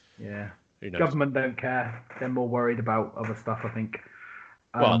yeah, who knows? Government don't care. They're more worried about other stuff, I think.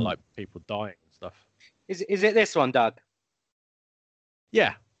 Well, like people dying and stuff. Is it this one, Doug?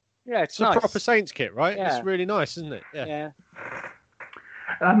 Yeah. Yeah, it's nice. a proper Saints kit, right? Yeah. It's really nice, isn't it? Yeah.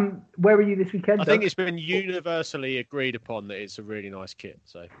 Where are you this weekend? I think it's been universally agreed upon that it's a really nice kit.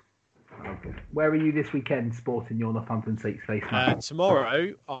 So. Oh, good. Where are you this weekend sporting your Northampton Saints face mask?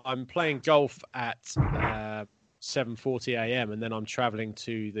 Tomorrow, I'm playing golf at 7:40 a.m. and then I'm travelling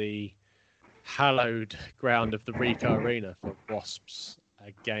to the hallowed ground of the Ricoh Arena for Wasps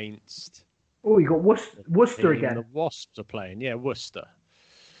against. Oh, you got Worcester again. The Wasps are playing, yeah, Worcester.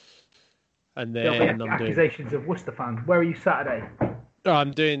 And then There'll be accusations of Worcester fans. Where are you Saturday?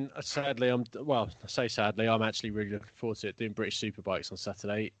 I'm doing, sadly, I say sadly, I'm actually really looking forward to it, doing British Superbikes on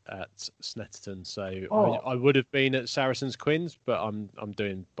Saturday at Snetterton. So I would have been at Saracens Quins, but I'm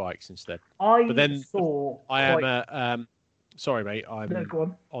doing bikes instead. I am Sorry, mate. No, go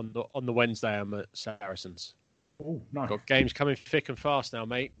on. On the Wednesday. I'm at Saracens. Oh, nice. Got games coming thick and fast now,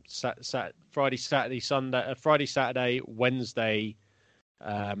 mate. Friday, Saturday, Sunday. Friday, Saturday, Wednesday,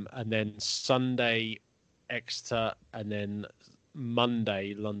 and then Sunday, Exeter, and then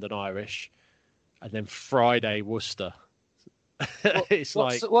Monday, London Irish, and then Friday, Worcester.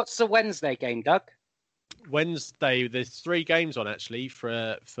 What's the Wednesday game, Doug? Wednesday, there's 3 games on actually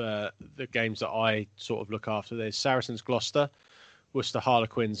for the games that I sort of look after. There's Saracens, Gloucester, Worcester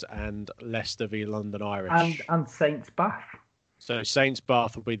Harlequins, and Leicester v London Irish, and Saints Bath. So Saints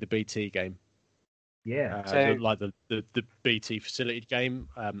Bath will be the BT game. Yeah, the BT facility game.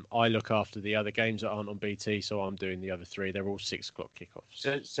 I look after the other games that aren't on BT, so I'm doing the other 3. They're all 6 o'clock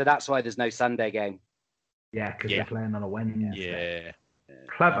kickoffs. So that's why there's no Sunday game. Yeah, because they're playing on a Wednesday. Yeah.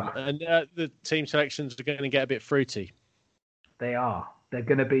 Clever. And the team selections are going to get a bit fruity. They are. They're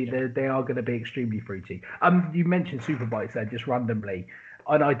going to be. They are going to be extremely fruity. You mentioned Superbikes there just randomly,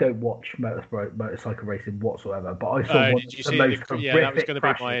 and I don't watch motorcycle racing whatsoever. But I saw one did you of the see most horrific that was going to be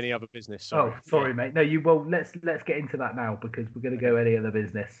crashes. my any other business. Sorry. Oh, sorry, mate. No, you will. Let's get into that now because we're going to go any other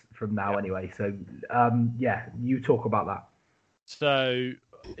business from now anyway. So, you talk about that. So,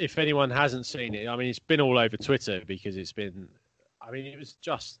 if anyone hasn't seen it, I mean, it's been all over Twitter because it's been. I mean, it was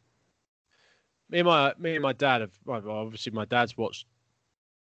just me and my dad have. Well, obviously, my dad's watched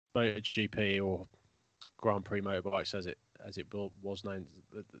MotoGP or Grand Prix motorbikes as it was known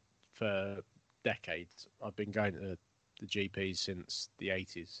for decades. I've been going to the GPs since the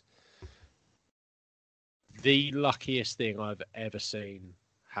 80s. The luckiest thing I've ever seen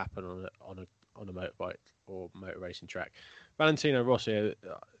happen on a motorbike or motor racing track. Valentino Rossi,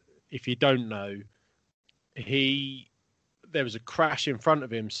 if you don't know, there was a crash in front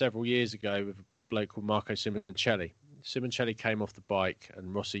of him several years ago with a bloke called Marco Simoncelli. Simoncelli came off the bike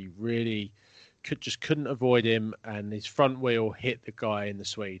and Rossi really couldn't avoid him, and his front wheel hit the guy in the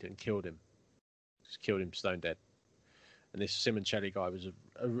Swede and killed him. Just killed him stone dead. And this Simoncelli guy was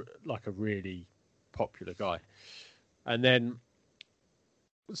a really popular guy. And then,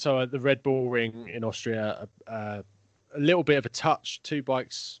 so at the Red Bull Ring in Austria, a little bit of a touch, 2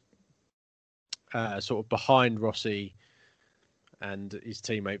 bikes sort of behind Rossi and his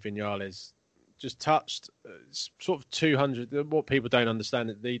teammate Viñales, just touched sort of 200. What people don't understand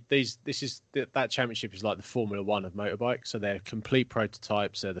that championship is like the Formula One of motorbikes. So they're complete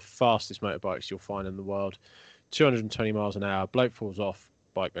prototypes. They're the fastest motorbikes you'll find in the world. 220 miles an hour. Bloke falls off.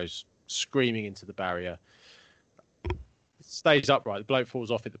 Bike goes screaming into the barrier. Stays upright. The bloke falls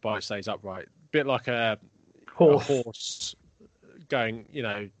off it. The bike stays upright. Bit like a horse going,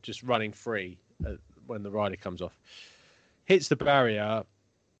 just running free when the rider comes off. Hits the barrier.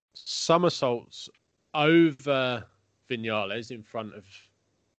 Somersaults over Viñales in front of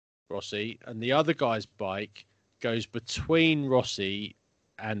Rossi, and the other guy's bike goes between Rossi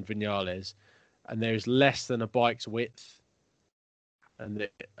and Viñales, and there is less than a bike's width and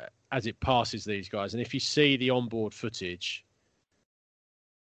as it passes these guys. And if you see the onboard footage,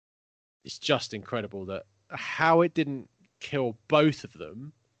 it's just incredible that how it didn't kill both of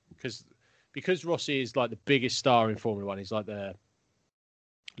them, because Rossi is like the biggest star in Formula One. He's like the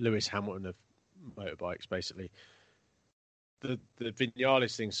Lewis Hamilton of motorbikes, basically. The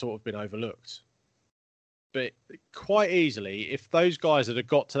Viñales thing's sort of been overlooked. But quite easily, if those guys had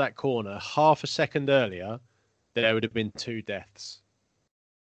got to that corner half a second earlier, there would have been 2 deaths.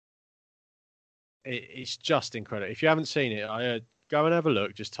 It's just incredible. If you haven't seen it, go and have a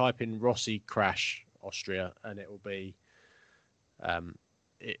look. Just type in Rossi crash Austria, and it will be,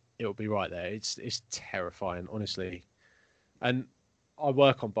 it'll be right there. It's terrifying, honestly. And I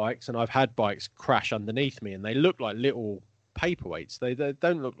work on bikes, and I've had bikes crash underneath me, and they look like little paperweights. They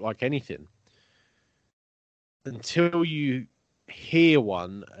don't look like anything until you hear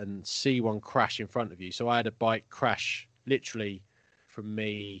one and see one crash in front of you. So I had a bike crash literally from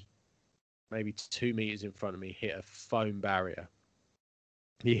me, maybe 2 meters in front of me, hit a foam barrier.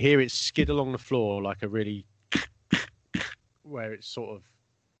 You hear it skid along the floor like a really where it's sort of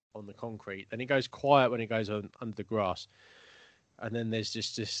on the concrete. Then it goes quiet when it goes under the grass. And then there's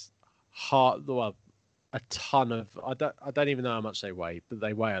just this a ton of, I don't even know how much they weigh, but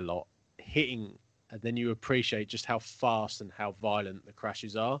they weigh a lot, hitting, and then you appreciate just how fast and how violent the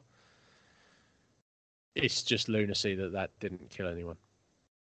crashes are. It's just lunacy that didn't kill anyone.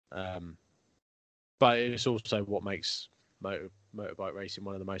 But it's also what makes motorbike racing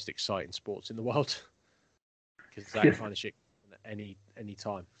one of the most exciting sports in the world, because that kind of shit any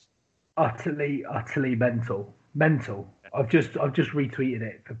time. Utterly mental. I've just retweeted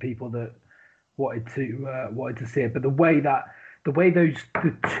it for people that wanted to see it. But the way the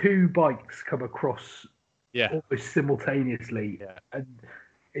 2 bikes come across almost simultaneously. Yeah.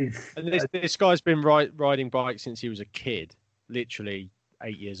 And this guy's been riding bikes since he was a kid, literally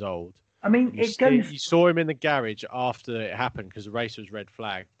 8 years old. I mean, You saw him in the garage after it happened because the race was red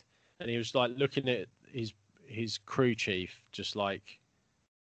flagged, and he was like looking at his crew chief, just like,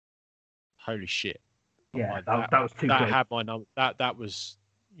 holy shit. Yeah, Like, that was too that close. had my number. That was,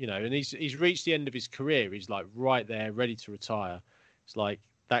 and he's reached the end of his career. He's like right there, ready to retire. It's like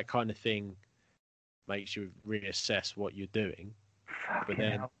that kind of thing makes you reassess what you're doing. But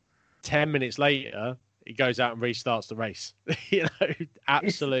then 10 minutes later, he goes out and restarts the race.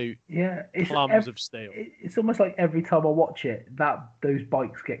 Absolute plums of steel. It's almost like every time I watch it, those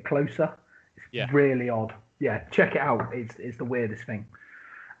bikes get closer. It's really odd. Yeah, check it out. It's the weirdest thing.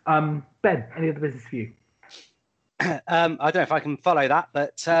 Ben, any other business for you? I don't know if I can follow that,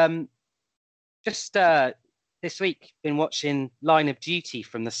 but just this week, been watching Line of Duty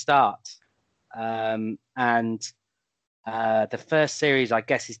from the start. And the first series, I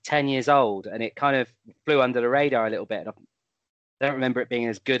guess, is 10 years old, and it kind of flew under the radar a little bit. I don't remember it being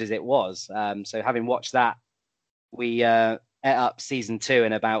as good as it was. So having watched that, we ate up season 2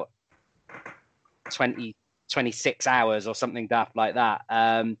 in about 26 hours or something daft like that.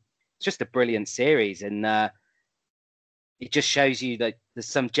 It's just a brilliant series, and it just shows you that there's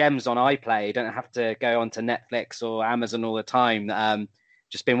some gems on iPlayer. You don't have to go onto Netflix or Amazon all the time.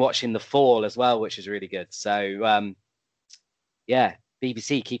 Just been watching The Fall as well, which is really good. So,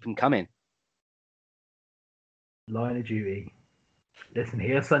 BBC, keep them coming. Line of Duty. Listen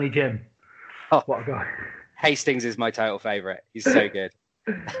here, Sonny Jim. Oh, what a guy. Hastings is my total favourite. He's so good.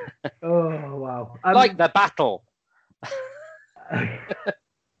 Oh, wow. Like the battle.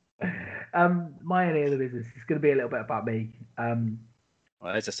 My only other business is going to be a little bit about me.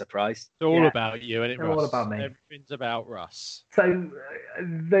 Well, there's a surprise. It's all about you, and all about me. Everything's about Russ. So,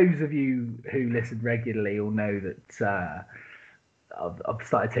 those of you who listen regularly will know that I've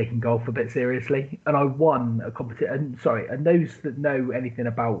started taking golf a bit seriously, and I won a competition. And those that know anything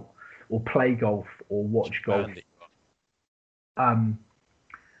about or play golf or watch golf,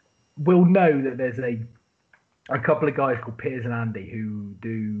 will know that there's a couple of guys called Piers and Andy who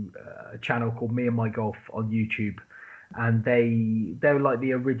do a channel called Me and My Golf on YouTube. And they're like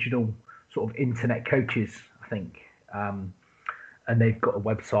the original sort of internet coaches, I think. And they've got a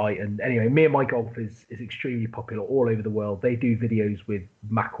website. And anyway, Me and My Golf is extremely popular all over the world. They do videos with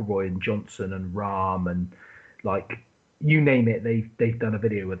McIlroy and Johnson and Rahm and like you name it. They've done a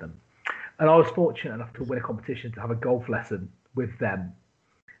video with them. And I was fortunate enough to win a competition to have a golf lesson with them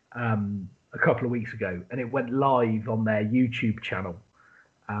a couple of weeks ago, and it went live on their YouTube channel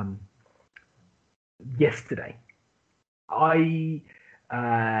yesterday. I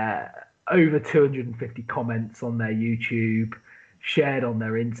over 250 comments on their YouTube, shared on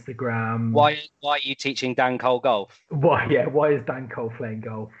their Instagram. Why are you teaching Dan Cole golf? Why is Dan Cole playing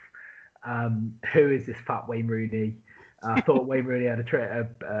golf? Who is this fat Wayne Rooney? I thought Wayne Rooney had a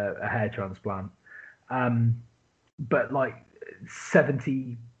hair transplant. But like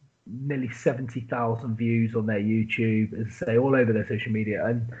nearly 70,000 views on their YouTube, as I say, all over their social media.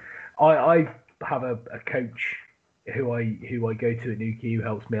 And I have a coach who I go to at Nuki who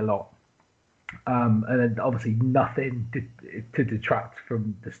helps me a lot. And then obviously nothing to detract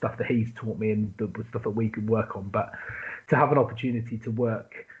from the stuff that he's taught me and the stuff that we can work on, but to have an opportunity to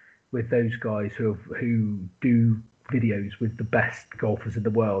work with those guys who do videos with the best golfers in the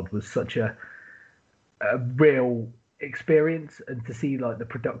world was such a real experience, and to see like the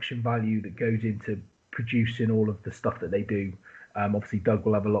production value that goes into producing all of the stuff that they do. Obviously Doug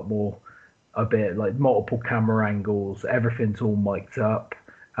will have a lot more, a bit like multiple camera angles, everything's all mic'd up.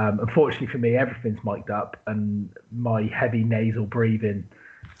 Unfortunately for me, everything's mic'd up, and my heavy nasal breathing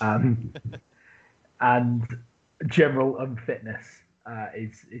and general unfitness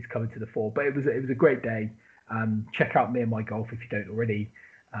is coming to the fore. But it was a great day. Check out Me and My Golf if you don't already.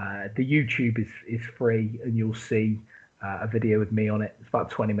 The YouTube is free, and you'll see a video with me on it. It's about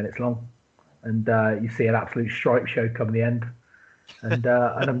 20 minutes long, and you see an absolute stripe show come in the end. And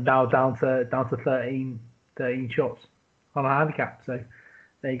I'm now down to 13 shots on a handicap. So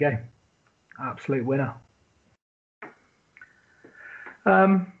there you go, absolute winner.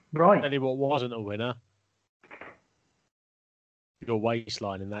 Right. Tell you what wasn't a winner. Your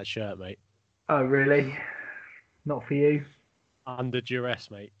waistline in that shirt, mate. Oh really? Not for you. Under duress,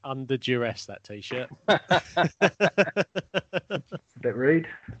 mate. Under duress, that t-shirt. It's a bit rude.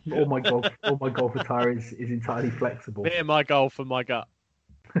 All my golf attire is entirely flexible. Me and my golf and my gut.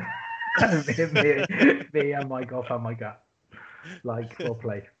 me and my golf and my gut. Like, well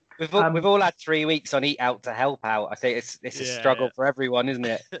played. We've all had 3 weeks on Eat Out to help out. I think it's a struggle for everyone, isn't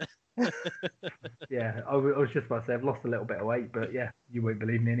it? Yeah, I was just about to say I've lost a little bit of weight, but yeah, you won't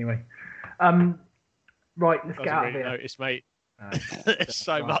believe me anyway. Right, let's get out of here. Notice, mate. It's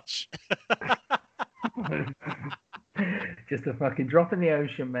so much. Just a fucking drop in the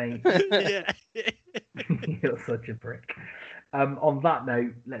ocean, mate. Yeah. You're such a prick. On that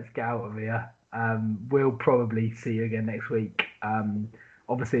note, let's get out of here. We'll probably see you again next week.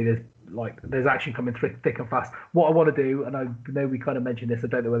 Obviously, there's action coming thick and fast. What I want to do, and I know we kind of mentioned this, I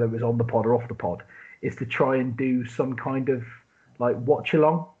don't know whether it was on the pod or off the pod, is to try and do some kind of like watch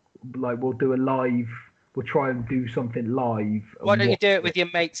along. Like we'll do a live. We'll try and do something live. Why don't you do it with your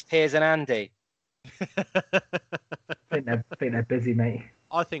mates Piers and Andy? I think they're busy, mate.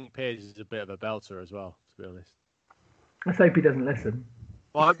 I think Piers is a bit of a belter as well, to be honest. Let's hope he doesn't listen.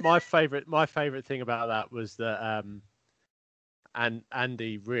 My favourite thing about that was that and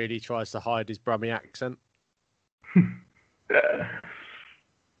Andy really tries to hide his Brummie accent.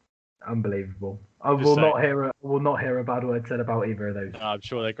 Unbelievable. I will not hear a bad word said about either of those. I'm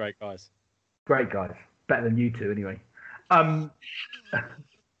sure they're great guys. Great guys. Better than you two, anyway.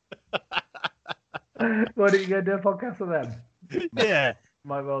 What are you going to do a podcast with them? Yeah.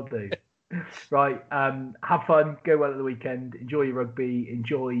 Might well do. Right. Have fun. Go well at the weekend. Enjoy your rugby.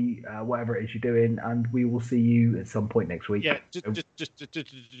 Enjoy whatever it is you're doing, and we will see you at some point next week. Yeah.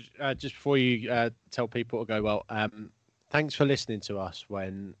 Just before you tell people to go well, thanks for listening to us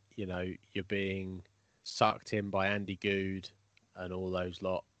when you're being sucked in by Andy Good and all those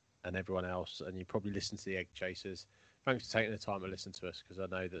lot and everyone else, and you probably listen to the Egg Chasers. Thanks for taking the time to listen to us, because I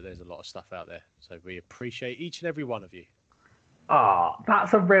know that there's a lot of stuff out there. So we appreciate each and every one of you.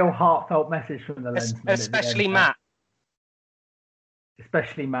 That's a real heartfelt message from the Lensman. Especially Matt.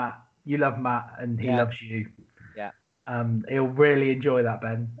 Especially Matt. You love Matt, and he loves you. Yeah. He'll really enjoy that,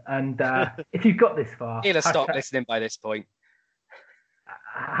 Ben. And if you've got this far, he'll have stopped listening by this point.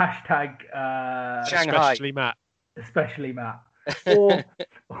 Hashtag Shanghai. Especially Matt.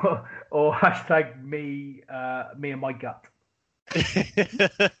 or hashtag me and my gut. See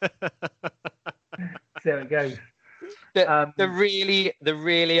how it goes. The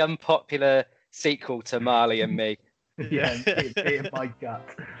really unpopular sequel to Marley and Me. Yeah, me and my gut.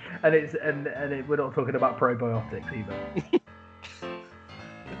 And we're not talking about probiotics either.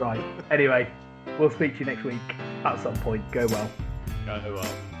 Right. Anyway, we'll speak to you next week at some point. Go well. Go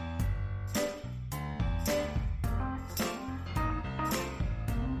well.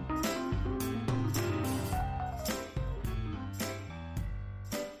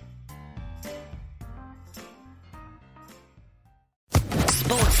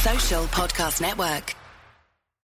 Sports Social Podcast Network.